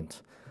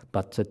intelligent.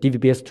 But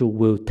DVB-S2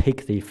 will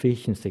take the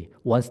efficiency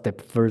one step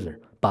further,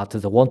 but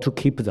they want to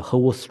keep the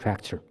whole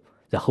structure,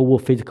 the whole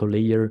physical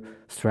layer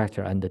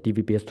structure, and the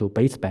DVB-S2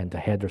 baseband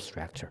header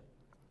structure.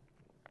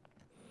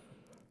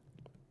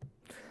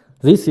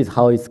 This is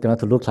how it's going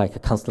to look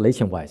like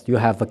constellation-wise. You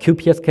have a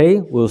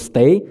QPSK will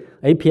stay,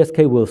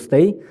 APSK will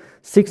stay,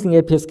 16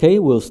 APSK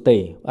will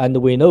stay. And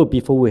we know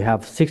before we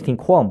have 16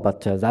 quant,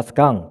 but that's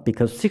gone,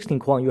 because 16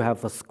 quant you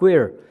have a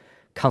square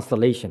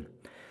constellation.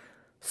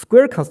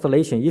 Square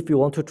constellation, if you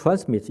want to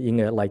transmit in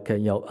a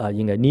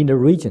in a linear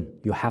region,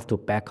 you have to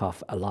back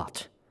off a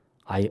lot.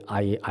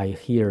 I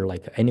hear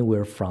like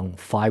anywhere from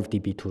 5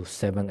 dB to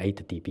 7,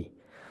 8 dB.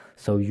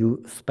 So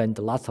you spend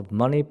lots of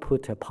money,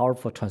 put a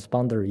powerful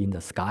transponder in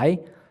the sky,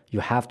 you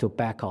have to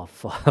back off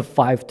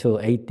 5 to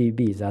 8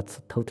 dB.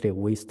 That's totally a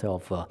waste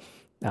of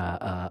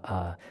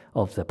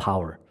the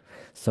power.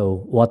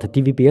 So what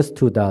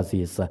DVB-S2 does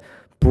is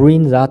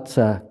bring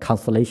that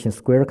constellation,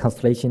 square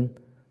constellation,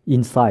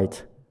 inside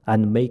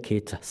and make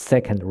it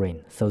second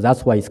ring. So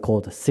that's why it's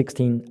called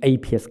 16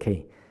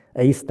 APSK.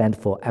 A stands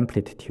for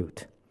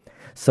amplitude.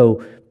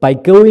 So by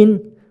going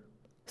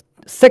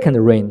second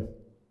ring,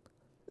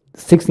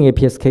 16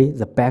 APSK,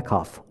 the back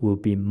off will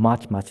be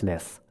much, much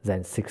less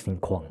than 16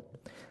 quant.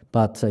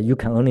 But you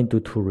can only do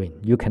 2 ring.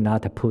 You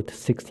cannot put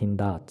 16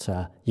 dots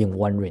in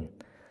 1 ring.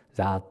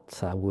 That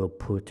will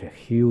put a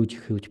huge,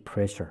 huge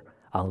pressure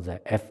on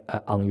the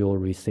on your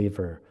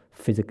receiver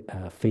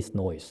phase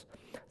noise.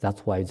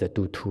 That's why they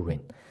do 2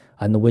 ring.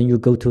 And when you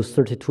go to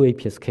 32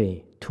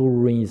 APSK, 2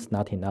 ring is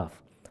not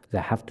enough. They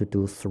have to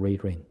do 3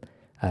 ring.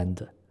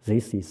 And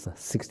this is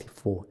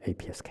 64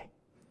 APSK.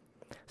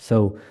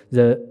 So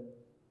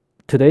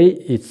today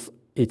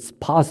it's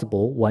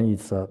possible. One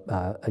is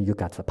you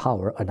got the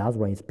power. Another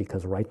one is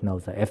because right now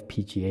the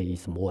FPGA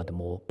is more and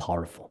more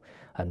powerful.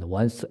 And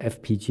once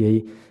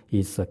FPGA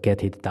is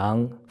get it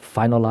done,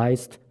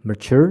 finalized,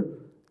 mature,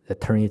 they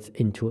turn it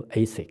into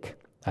ASIC.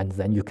 And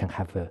then you can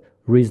have a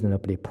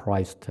reasonably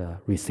priced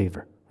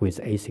receiver with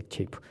ASIC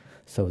chip.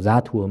 So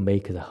that will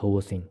make the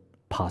whole thing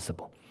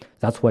possible.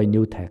 That's why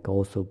Newtec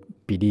also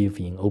believe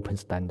in open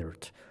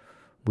standard.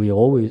 We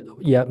always,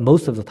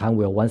 most of the time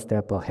we are one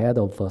step ahead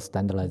of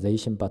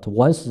standardization, but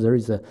once there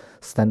is a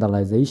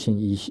standardization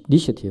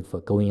initiative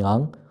going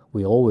on,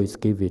 we always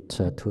give it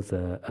to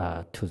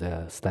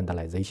the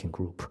standardization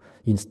group,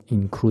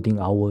 including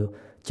our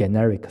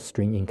generic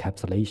string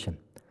encapsulation.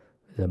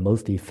 The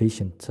most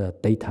efficient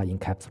data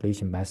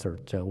encapsulation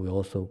method, we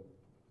also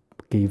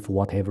give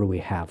whatever we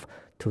have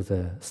to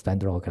the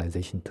standard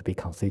organization to be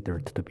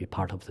considered to be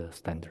part of the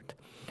standard.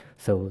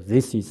 So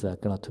this is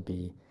going to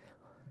be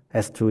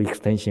S2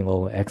 extension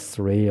or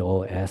X3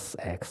 or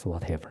SX,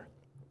 whatever.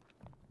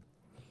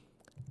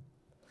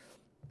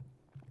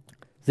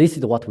 This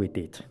is what we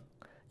did.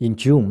 In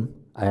June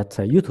at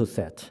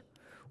Eutelsat,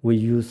 we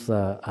use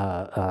their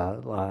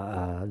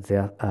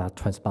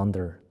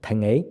transponder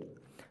 10A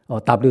or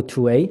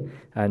W2A,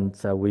 and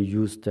we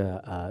used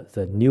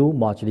the new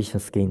modulation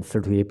scheme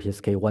 30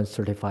 APSK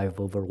 135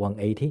 over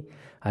 180,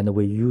 and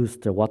we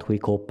used what we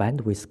call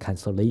bandwidth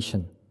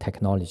cancellation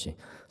technology.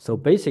 So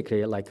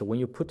basically, like when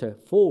you put a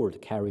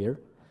forward carrier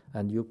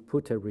and you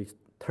put a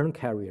return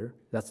carrier,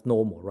 that's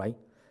normal, right?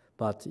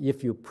 But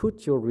if you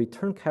put your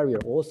return carrier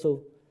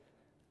also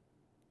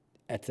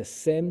at the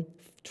same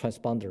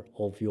transponder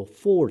of your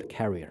forward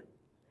carrier,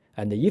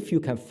 and if you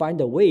can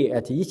find a way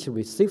at each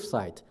receive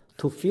side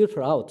to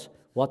filter out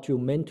what you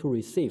meant to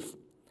receive,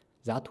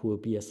 that will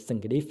be a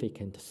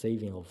significant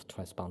saving of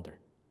transponder.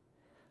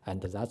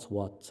 And that's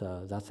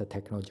a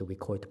technology we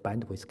call it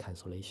bandwidth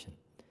cancellation.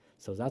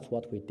 So that's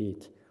what we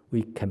did.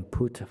 We can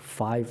put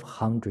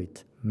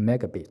 500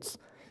 megabits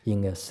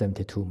in a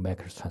 72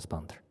 megahertz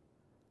transponder.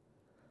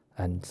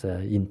 And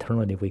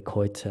internally we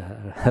call it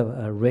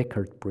a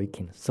record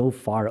breaking. So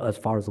far, as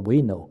far as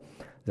we know,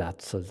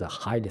 that's the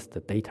highest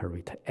data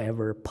rate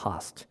ever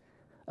passed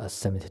a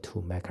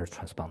 72 megahertz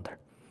transponder.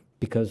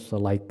 Because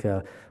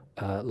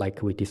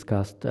like we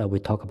discussed, we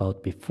talked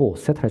about before,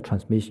 satellite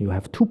transmission, you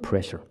have two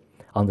pressure.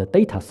 On the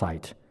data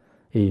side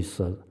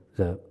is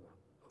the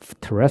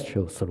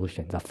terrestrial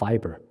solution, the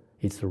fiber.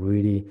 It's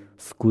really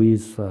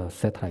squeeze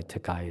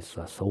satellite guys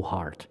so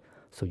hard.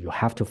 So you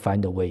have to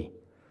find a way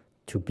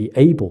to be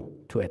able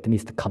to at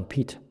least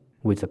compete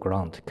with the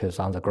ground, because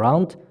on the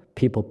ground,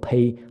 people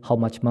pay how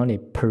much money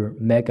per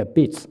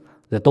megabits.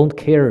 They don't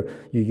care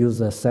you use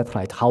a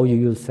satellite, how you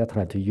use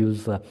satellite, you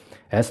use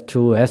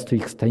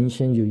S2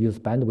 extension, you use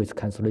bandwidth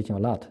cancellation a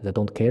lot. They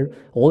don't care.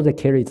 All they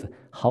care is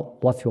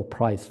what's your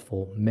price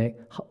for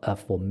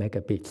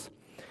megabits.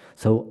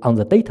 So on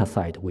the data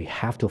side, we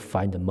have to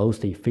find the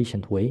most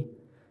efficient way,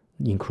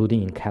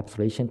 including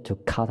encapsulation, to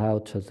cut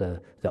out the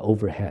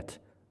overhead,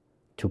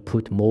 to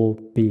put more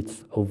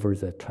bits over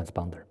the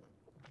transponder.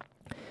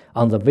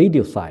 On the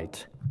video side,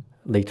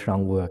 later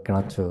on we're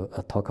going to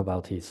talk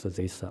about is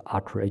this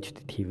Ultra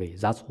HD TV.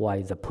 That's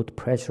why they put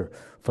pressure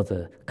for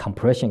the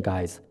compression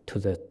guys to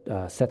the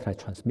satellite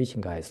transmission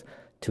guys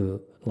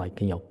to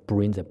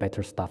bring the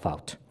better stuff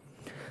out.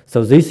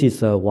 So this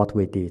is what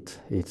we did.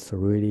 It's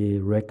really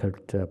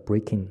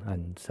record-breaking,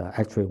 and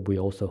actually we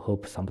also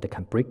hope somebody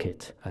can break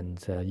it,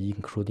 and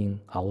including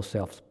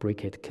ourselves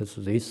break it, because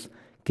this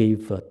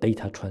gave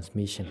data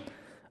transmission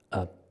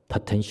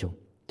potential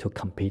to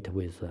compete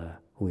with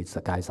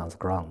the guys on the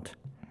ground.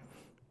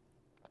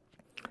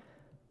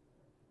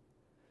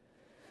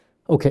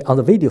 Okay, on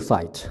the video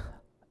side,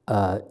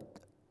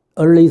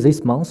 early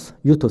this month,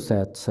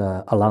 Eutelsat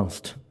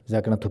announced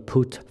they're going to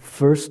put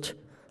first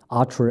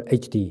Ultra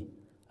HD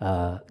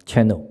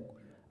channel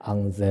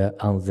on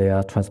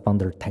their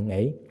transponder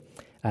 10A,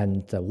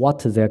 and what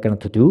they're going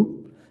to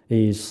do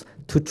is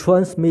to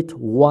transmit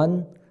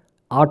one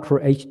Ultra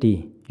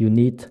HD, you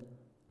need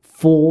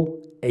 4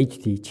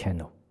 HD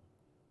channel.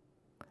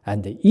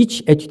 And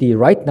each HD,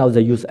 right now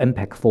they use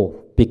MPEG-4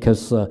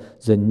 because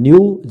the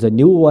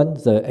new one,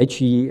 the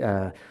HE,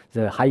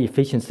 the high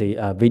efficiency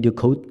video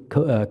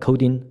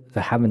coding,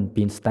 they haven't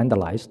been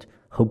standardized.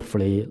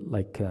 Hopefully,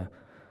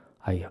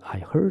 I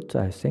heard,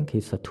 I think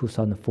it's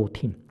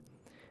 2014.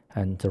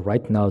 And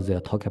right now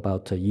they're talking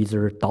about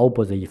either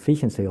double the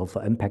efficiency of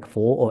MPEG-4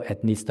 or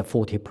at least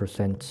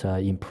 40%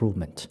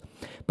 improvement.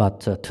 But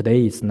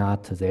today it's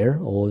not there,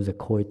 or they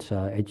call it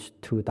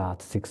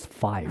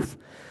H2.65.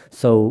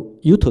 So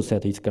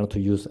Eutelsat is going to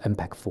use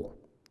MPEG-4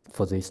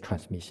 for this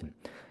transmission.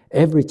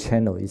 Every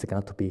channel is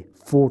going to be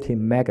 40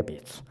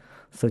 megabits.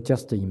 So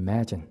just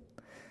imagine,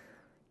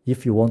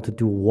 if you want to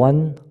do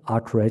one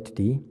Ultra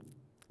HD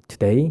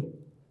today,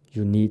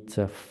 you need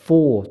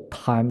 4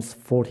 times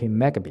 40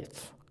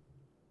 megabits.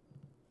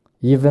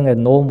 Even a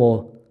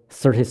normal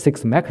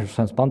 36 megahertz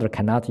transponder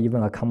cannot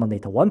even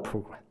accommodate one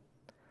program.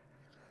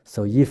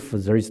 So if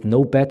there is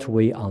no better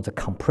way on the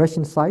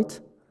compression side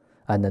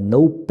and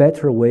no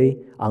better way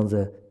on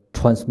the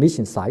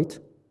transmission side,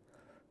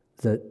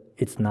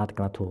 it's not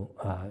going to,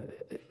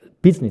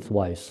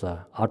 business-wise,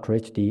 Ultra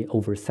HD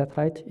over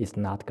satellite is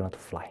not going to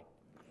fly.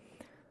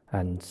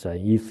 And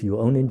if you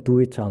only do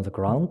it on the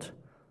ground,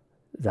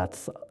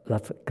 that's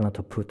going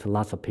to put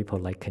lots of people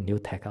like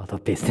Newtec out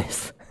of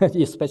business,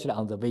 especially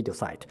on the video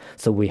side.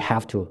 So we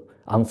have to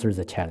answer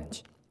the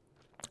challenge.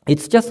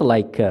 It's just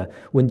like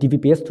when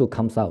DVB-S2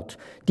 comes out.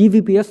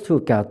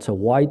 DVB-S2 got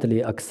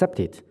widely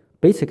accepted.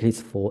 Basically,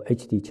 it's for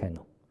HD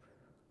channel,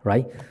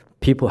 right?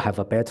 People have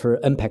a better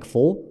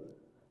MPEG-4,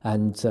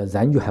 and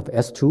then you have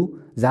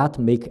S2. That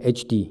make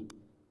HD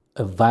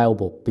a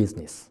viable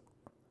business.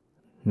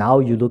 Now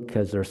you look,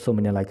 there's so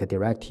many like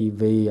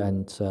DirecTV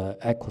and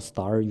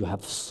EchoStar, you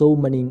have so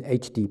many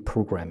HD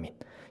programming.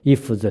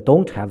 If they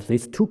don't have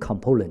these two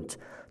components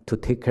to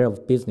take care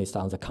of business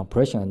on the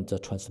compression and the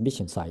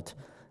transmission side,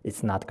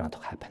 it's not going to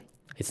happen.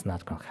 It's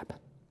not going to happen.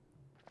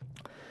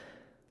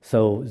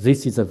 So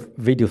this is a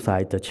video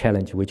side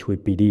challenge which we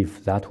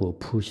believe that will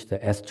push the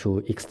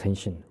S2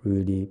 extension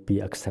really be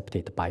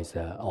accepted by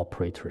the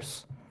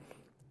operators.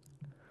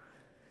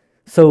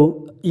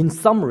 So in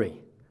summary,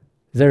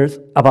 there's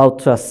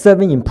about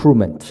 7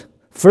 improvements.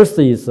 First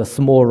is a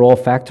small raw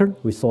factor,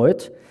 we saw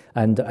it.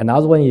 And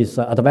another one is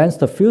advanced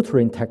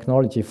filtering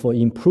technology for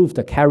improved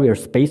carrier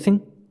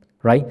spacing,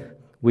 right?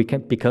 We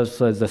can, because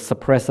the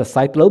suppressor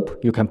side lobe,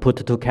 you can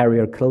put 2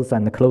 carrier closer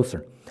and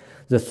closer.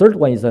 The third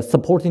one is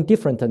supporting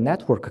different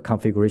network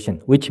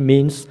configuration, which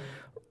means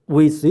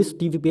with this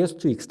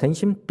DVB-S2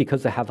 extension,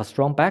 because they have a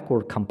strong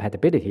backward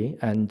compatibility,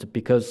 and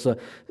because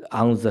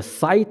on the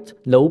side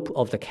lobe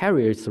of the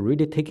carrier is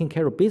really taking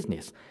care of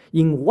business.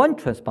 In one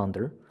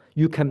transponder,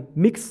 you can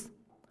mix,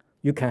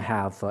 you can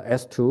have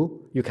S2,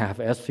 you can have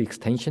S2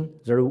 extension,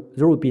 there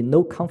will be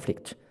no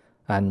conflict.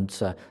 And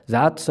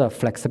that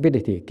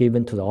flexibility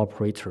given to the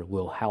operator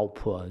will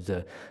help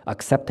the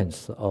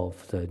acceptance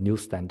of the new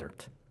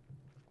standard.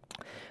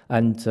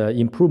 And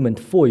improvement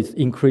 4 is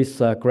increased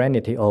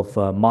granularity of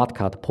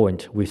multicast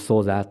point. We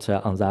saw that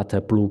on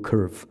that blue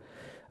curve.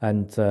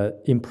 And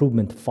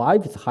improvement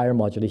 5 is higher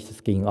modulation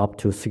gain up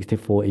to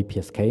 64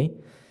 APSK.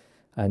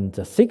 And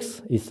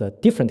 6 is a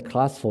different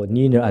class for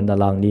linear and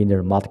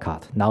nonlinear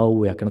multicast. Now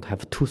we are going to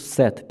have 2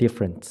 set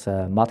different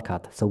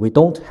multicast. So we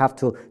don't have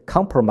to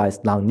compromise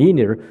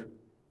nonlinear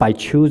by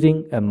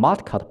choosing a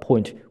multicast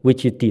point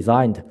which is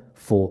designed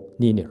for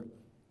linear.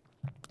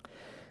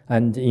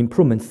 And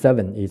improvement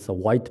 7 is a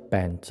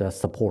wideband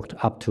support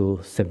up to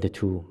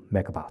 72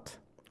 megabytes.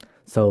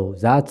 So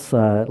that's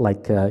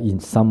in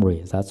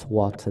summary, that's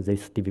what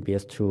this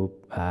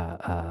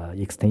DVB-S2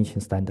 extension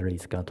standard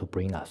is going to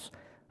bring us.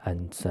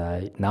 And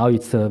now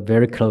it's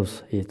very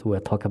close.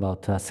 We'll talk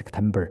about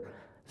September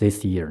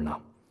this year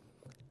now.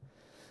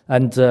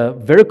 And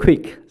very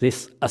quick,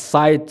 this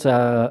aside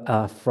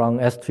from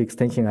S2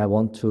 extension, I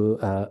want to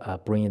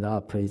bring it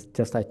up. It's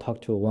just I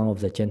talked to one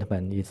of the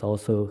gentlemen. It's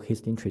also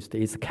his interest.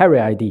 It's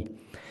carrier ID,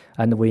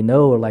 and we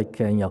know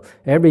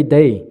every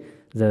day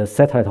the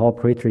satellite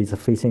operator is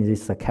facing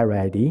this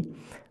carrier ID.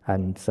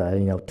 And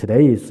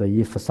today is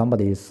if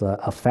somebody is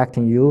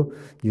affecting you,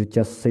 you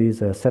just see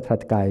the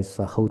satellite guys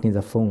holding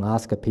the phone,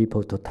 ask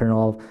people to turn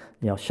off,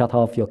 shut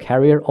off your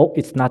carrier. Oh,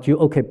 it's not you.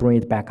 Okay, bring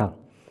it back on,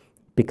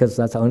 because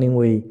that's the only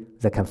way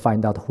they can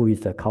find out who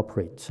is the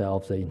culprit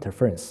of the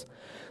interference.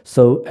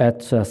 So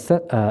at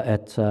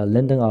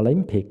London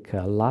Olympic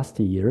last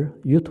year,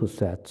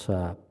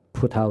 Eutelsat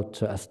put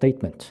out a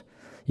statement: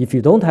 if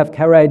you don't have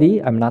carrier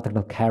ID, I'm not going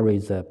to carry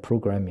the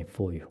programming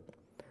for you.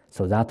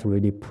 So that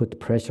really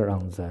put pressure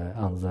on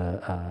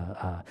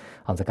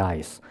the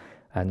guys.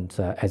 And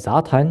at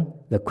that time,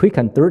 the quick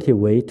and dirty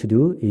way to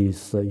do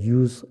is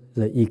use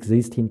the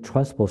existing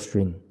transport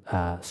string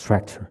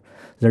structure.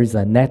 There is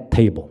a net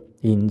table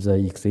in the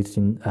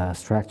existing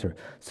structure,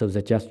 so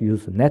they just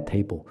use the net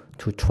table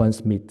to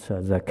transmit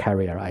the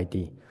carrier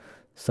ID.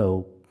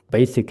 So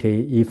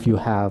basically, if you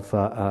have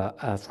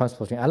a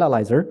transport string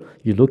analyzer,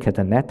 you look at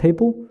the net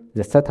table,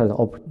 the satellite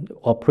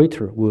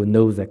operator will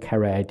know the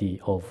carrier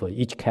ID of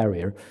each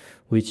carrier,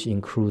 which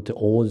include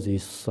all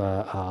this,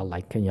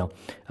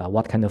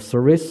 what kind of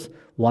service,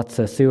 what's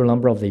the serial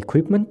number of the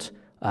equipment,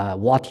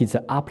 what is the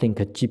uplink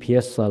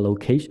GPS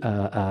location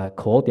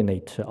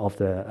coordinate of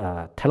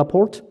the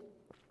teleport,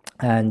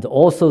 and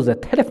also the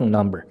telephone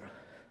number.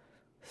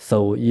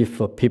 So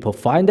if people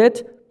find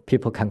it,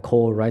 people can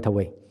call right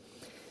away.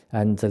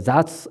 And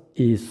that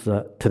is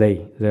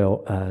today, they're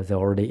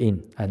already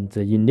in. And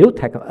in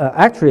Newtec,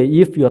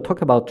 actually, if you're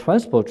talking about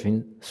transport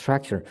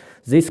structure,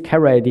 this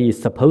carrier ID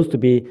is supposed to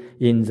be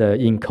in the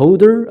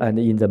encoder and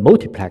in the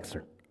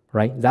multiplexer,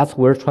 right? That's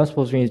where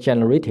transport string is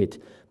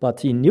generated.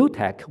 But in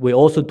Newtec, we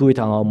also do it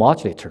on our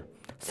modulator,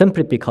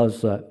 simply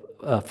because,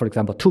 for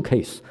example, 2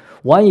 cases.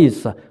 One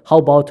is, how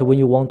about when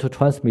you want to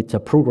transmit a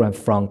program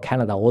from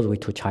Canada all the way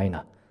to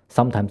China?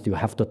 Sometimes you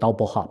have to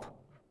double hop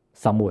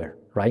somewhere,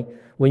 right?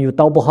 When you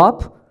double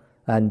hop,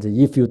 and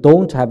if you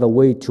don't have a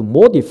way to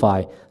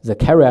modify the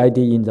carrier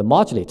ID in the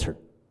modulator,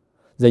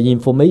 the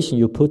information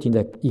you put in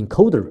the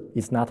encoder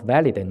is not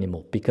valid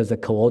anymore, because the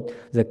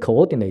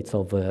coordinates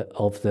of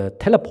the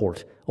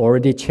teleport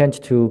already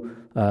changed to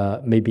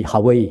maybe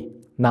Hawaii,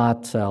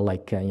 not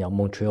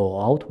Montreal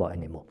or Ottawa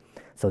anymore.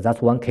 So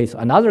that's one case.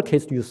 Another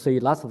case you see,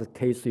 lots of the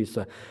cases,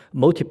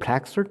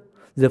 multiplexer.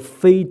 They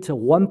feed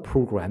one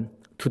program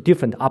to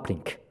different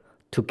uplink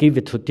to give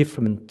it to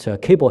different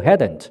cable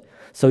head end.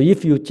 So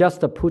if you just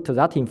put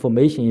that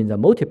information in the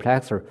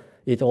multiplexer,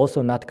 it's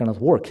also not going to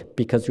work,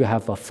 because you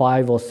have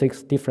 5 or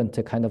 6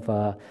 different kind of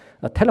a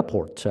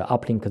teleport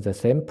uplink the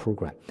same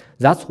program.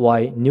 That's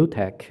why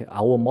Newtec,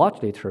 our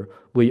modulator,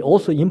 we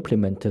also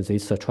implement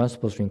this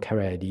transport string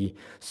carrier ID.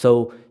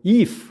 So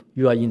if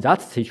you are in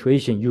that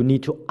situation, you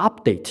need to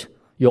update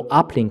your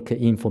uplink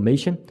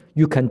information,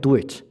 you can do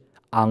it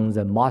on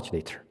the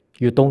modulator.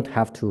 You don't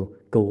have to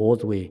go all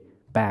the way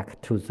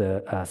back to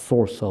the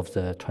source of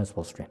the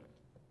transport string.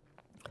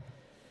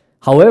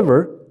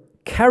 However,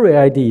 carrier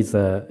ID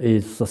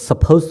is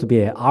supposed to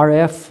be an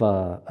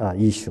RF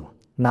issue,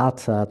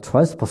 not a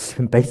transport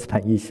string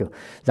baseband issue.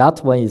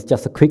 That one is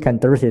just quick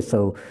and dirty,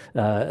 so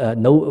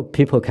no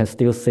people can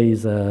still see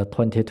the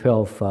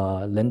 2012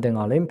 London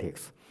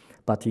Olympics.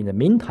 But in the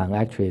meantime,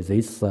 actually,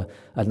 this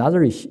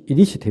another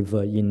initiative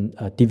in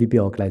DVB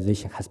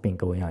organization has been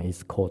going on.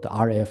 It's called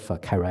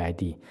RF carrier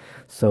ID.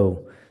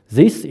 So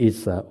this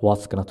is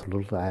what's going to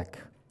look like,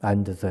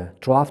 and the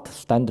draft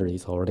standard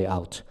is already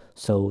out.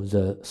 So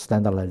the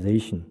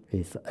standardization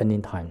is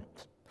anytime,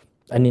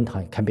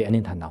 can be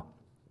anytime now.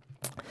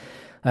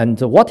 And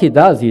what it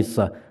does is,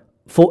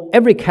 for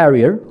every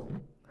carrier,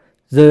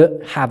 they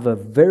have a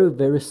very,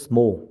 very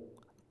small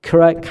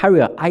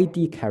carrier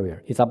ID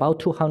carrier. It's about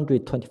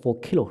 224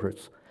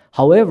 kilohertz.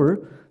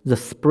 However, they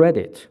spread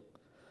it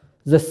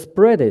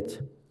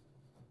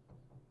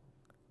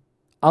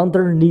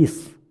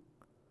underneath.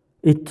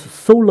 It's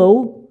so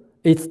low,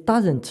 it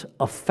doesn't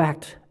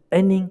affect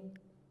any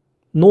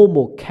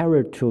normal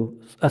carrier to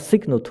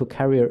signal to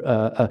carrier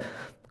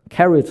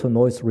to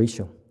noise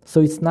ratio.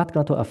 So it's not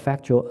going to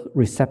affect your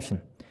reception.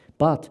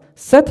 But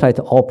satellite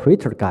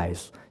operator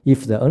guys,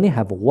 if they only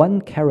have one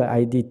carrier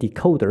ID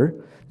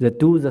decoder, they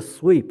do the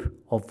sweep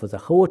of the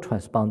whole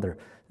transponder,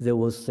 they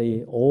will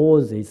see all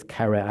these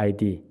carrier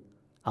ID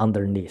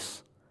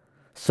underneath.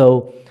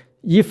 So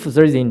if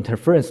there is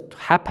interference to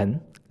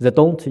happen, they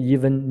don't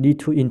even need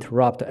to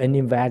interrupt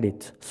any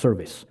valid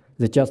service.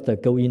 They just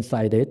go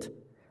inside it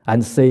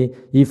and say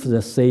if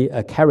they say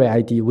a carrier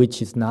ID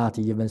which is not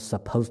even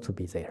supposed to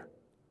be there.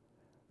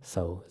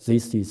 So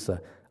this is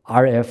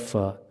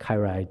RF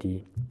carrier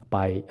ID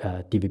by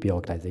DVB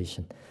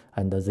organization,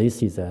 and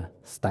this is a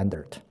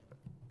standard.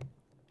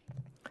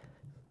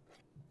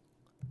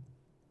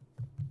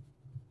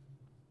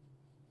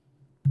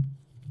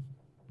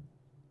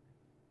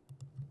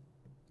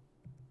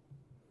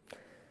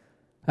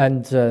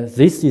 And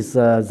this is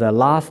the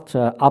last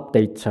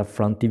update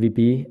from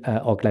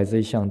DVB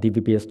organization on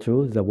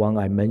DVB-S2, the one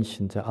I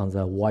mentioned on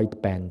the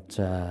wideband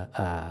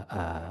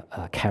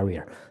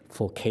carrier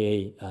for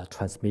Ka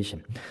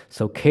transmission.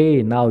 So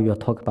Ka now you're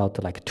talking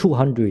about like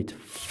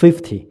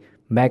 250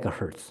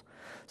 megahertz.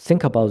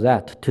 Think about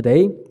that.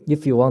 Today,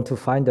 if you want to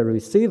find a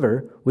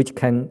receiver which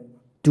can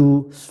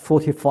do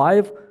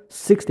 45,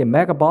 60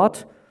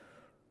 megabaud,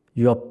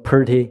 you're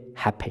pretty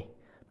happy,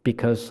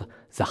 because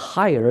the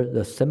higher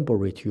the symbol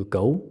rate you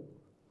go,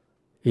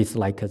 it's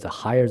like the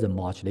higher the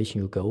modulation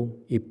you go,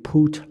 it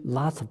put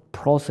lots of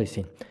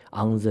processing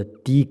on the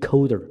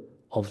decoder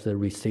of the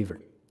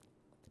receiver,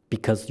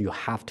 because you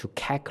have to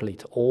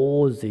calculate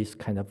all this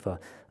kind of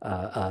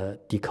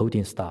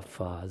decoding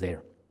stuff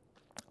there.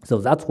 So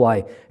that's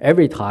why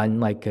every time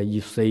like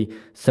you say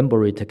symbol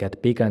rate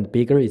get bigger and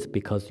bigger, it's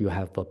because you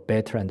have a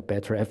better and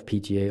better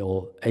FPGA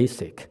or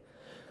ASIC.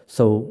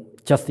 So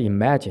just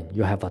imagine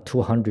you have a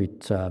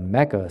 200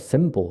 mega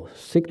symbol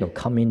signal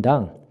coming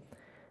down.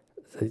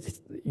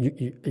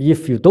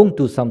 If you don't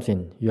do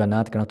something, you are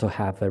not going to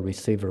have a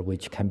receiver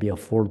which can be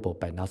affordable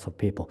by lots of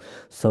people.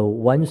 So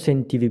one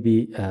thing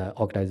DVB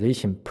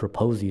organization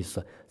proposes,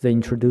 they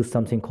introduce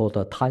something called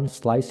a time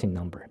slicing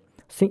number.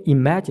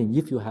 Imagine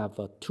if you have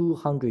a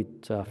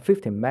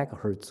 250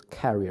 megahertz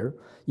carrier,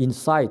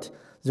 inside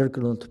there are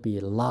going to be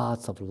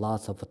lots of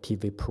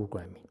TV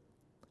programming.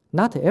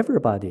 Not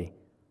everybody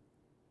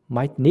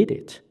might need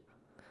it.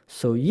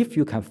 So if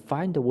you can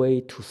find a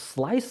way to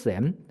slice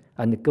them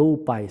and go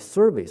by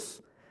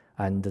service,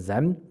 and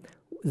then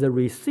the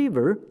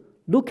receiver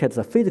look at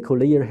the physical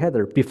layer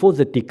header before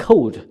they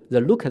decode, they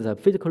look at the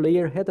physical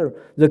layer header,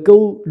 they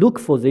go look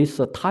for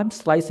this time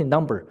slicing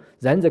number,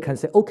 then they can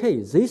say, okay,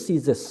 this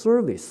is a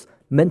service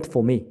meant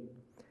for me.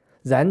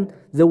 Then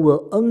they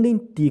will only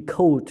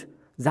decode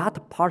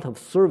that part of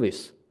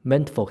service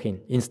meant for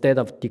him, instead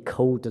of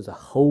decode the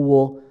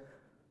whole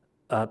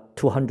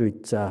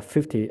 200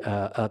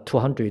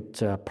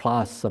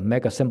 plus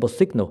mega symbol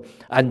signal,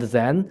 and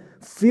then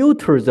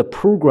filter the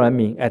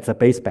programming at the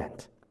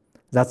baseband.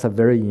 That's a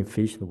very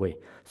efficient way.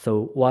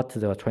 So what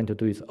they are trying to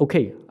do is,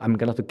 okay, I'm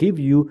going to give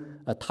you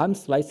a time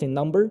slicing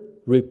number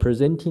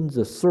representing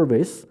the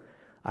service,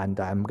 and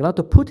I'm going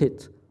to put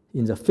it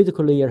in the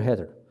physical layer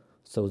header.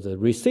 So the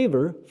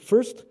receiver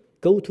first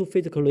go to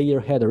physical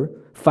layer header,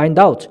 find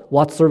out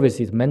what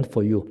service is meant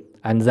for you,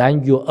 and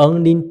then you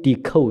only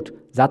decode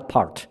that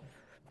part.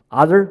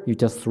 Other, you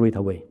just throw it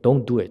away.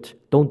 Don't do it.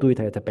 Don't do it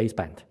at the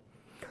baseband.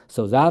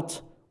 So that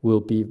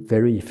will be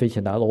very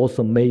efficient. I'll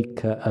also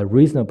make a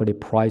reasonably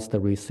priced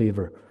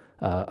receiver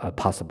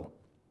possible.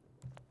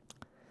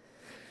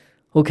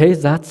 Okay,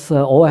 that's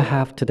all I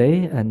have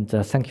today, and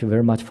thank you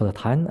very much for the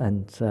time.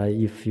 And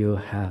if you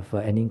have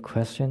any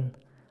question,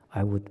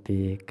 I would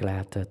be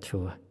glad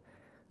to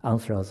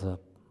answer as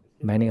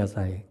many as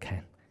I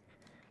can.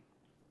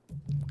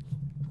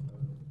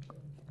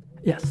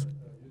 Yes? You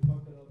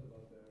talked a lot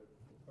about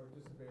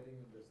participating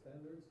in the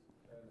standards,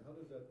 and how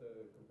does that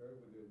compare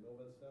with the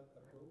NovaSat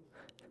approach?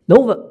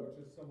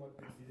 Which is somewhat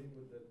competing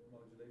with the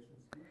modulation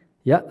speed?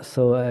 Yeah,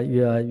 so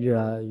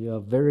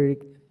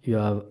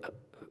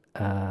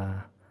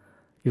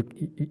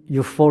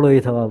you follow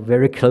it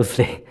very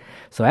closely.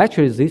 So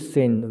actually this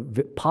thing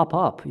pop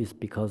up is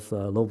because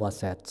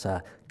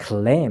NovaSat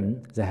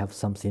claim they have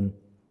something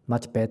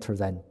much better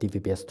than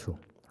DVB-S2,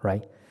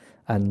 right?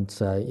 And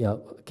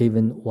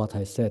given what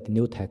I said,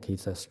 Newtec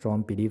is a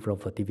strong believer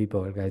of a DVB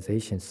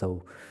organization,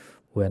 so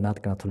we're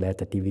not going to let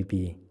the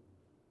DVB,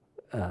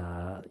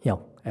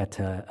 let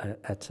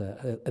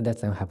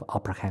them have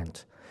upper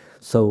hand.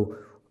 So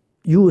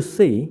you will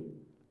see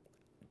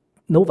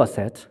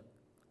NovaSat,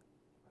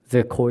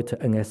 they call it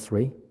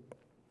NS3.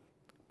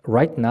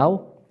 Right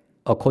now,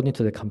 according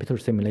to the computer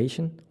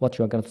simulation, what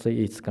you are going to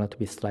see is going to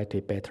be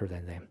slightly better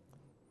than them.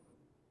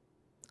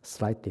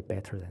 Slightly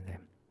better than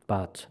them.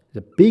 But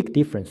the big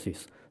difference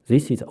is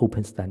this is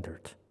open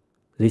standard.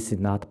 This is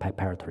not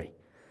proprietary.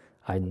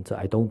 And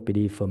I don't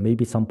believe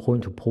maybe some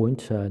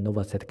point-to-point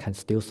NovaSat can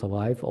still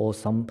survive, or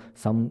some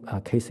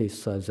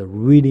cases they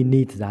really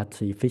need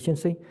that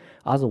efficiency.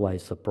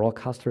 Otherwise,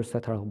 broadcaster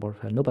setup,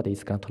 nobody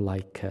is going to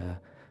like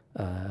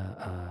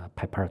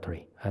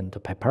proprietary. And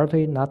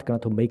proprietary not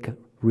going to make a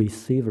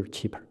receiver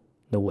cheaper.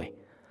 No way.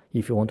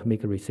 If you want to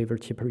make a receiver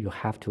cheaper, you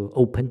have to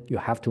open, you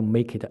have to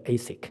make it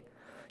ASIC.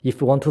 If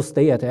you want to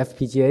stay at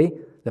FPGA,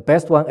 the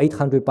best one,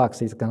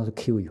 $800 is going to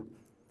kill you.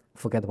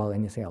 Forget about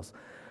anything else.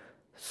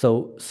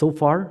 So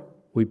far,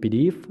 we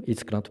believe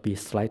it's going to be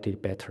slightly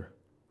better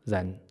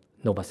than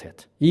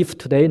NovaSet. If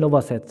today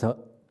NovaSet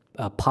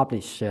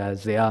publish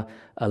their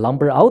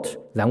number out,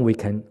 then we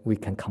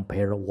can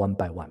compare one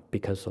by one,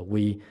 because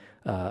we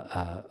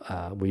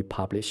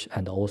publish,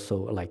 and also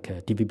like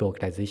DVB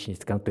organization is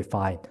going to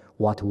define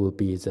what will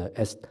be the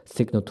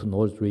signal to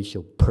noise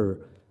ratio per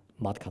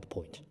multi-cut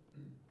point.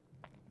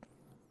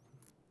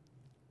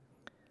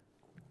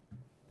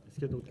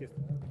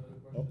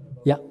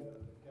 Yeah.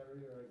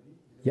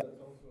 Yeah.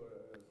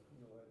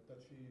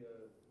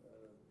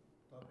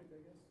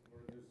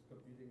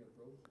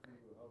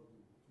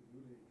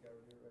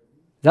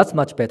 That's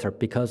much better,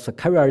 because the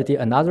carrier ID,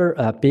 another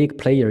big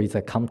player is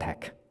a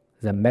Comtech,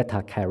 the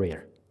Meta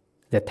carrier,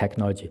 the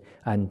technology,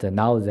 and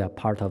now they are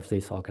part of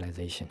this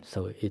organization,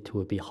 so it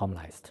will be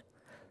harmonized.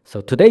 So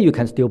today you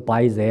can still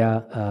buy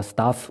their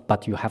stuff,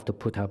 but you have to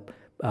put up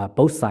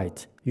both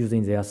sides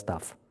using their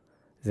stuff.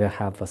 They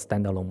have a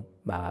standalone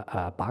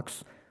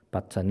box,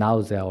 but now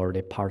they're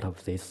already part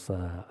of this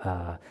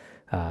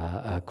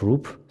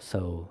group,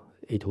 so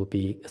it will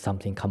be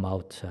something come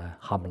out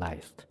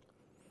harmonized.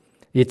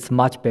 It's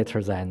much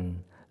better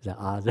than the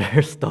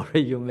other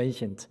story you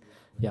mentioned.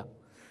 Yeah.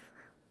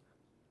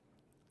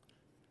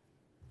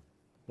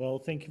 Well,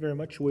 thank you very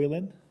much,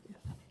 Waylon.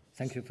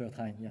 Thank you for your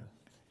time. Yeah.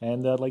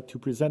 And I'd like to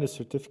present a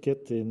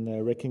certificate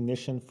in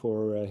recognition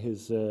for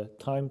his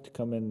time to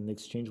come and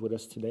exchange with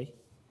us today.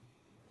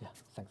 Yeah,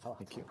 thanks a lot.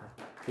 Thank you.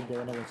 I think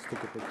Diana wants to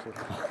take a picture.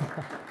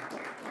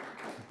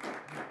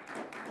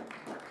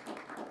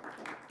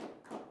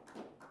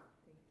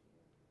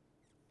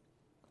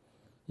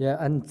 Yeah,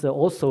 and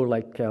also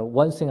like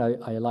one thing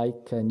I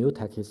like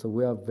Newtec is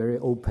we are very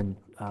open.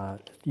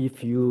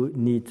 If you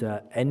need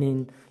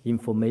any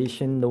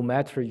information, no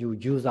matter you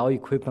use our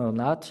equipment or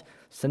not,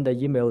 send an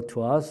email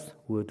to us.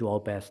 We'll do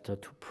our best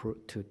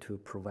to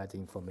provide the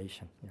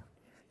information. Yeah.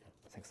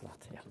 Thanks a lot.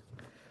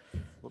 Yeah.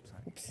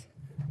 Oops.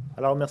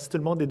 Alors, merci tout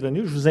le monde d'être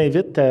venu. Je vous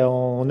invite,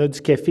 on a du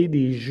café,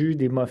 des jus,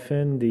 des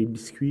muffins, des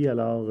biscuits.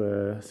 Alors,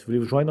 si vous voulez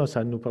vous joindre,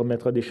 ça nous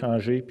permettra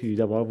d'échanger puis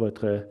d'avoir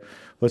votre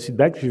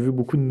feedback. J'ai vu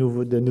beaucoup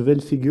de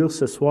nouvelles figures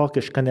ce soir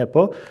que je ne connais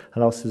pas.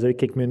 Alors, si vous avez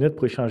quelques minutes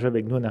pour échanger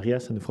avec nous en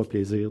arrière, ça nous fera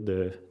plaisir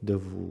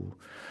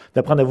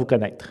d'apprendre à vous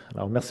connaître.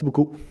 Alors, merci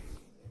beaucoup.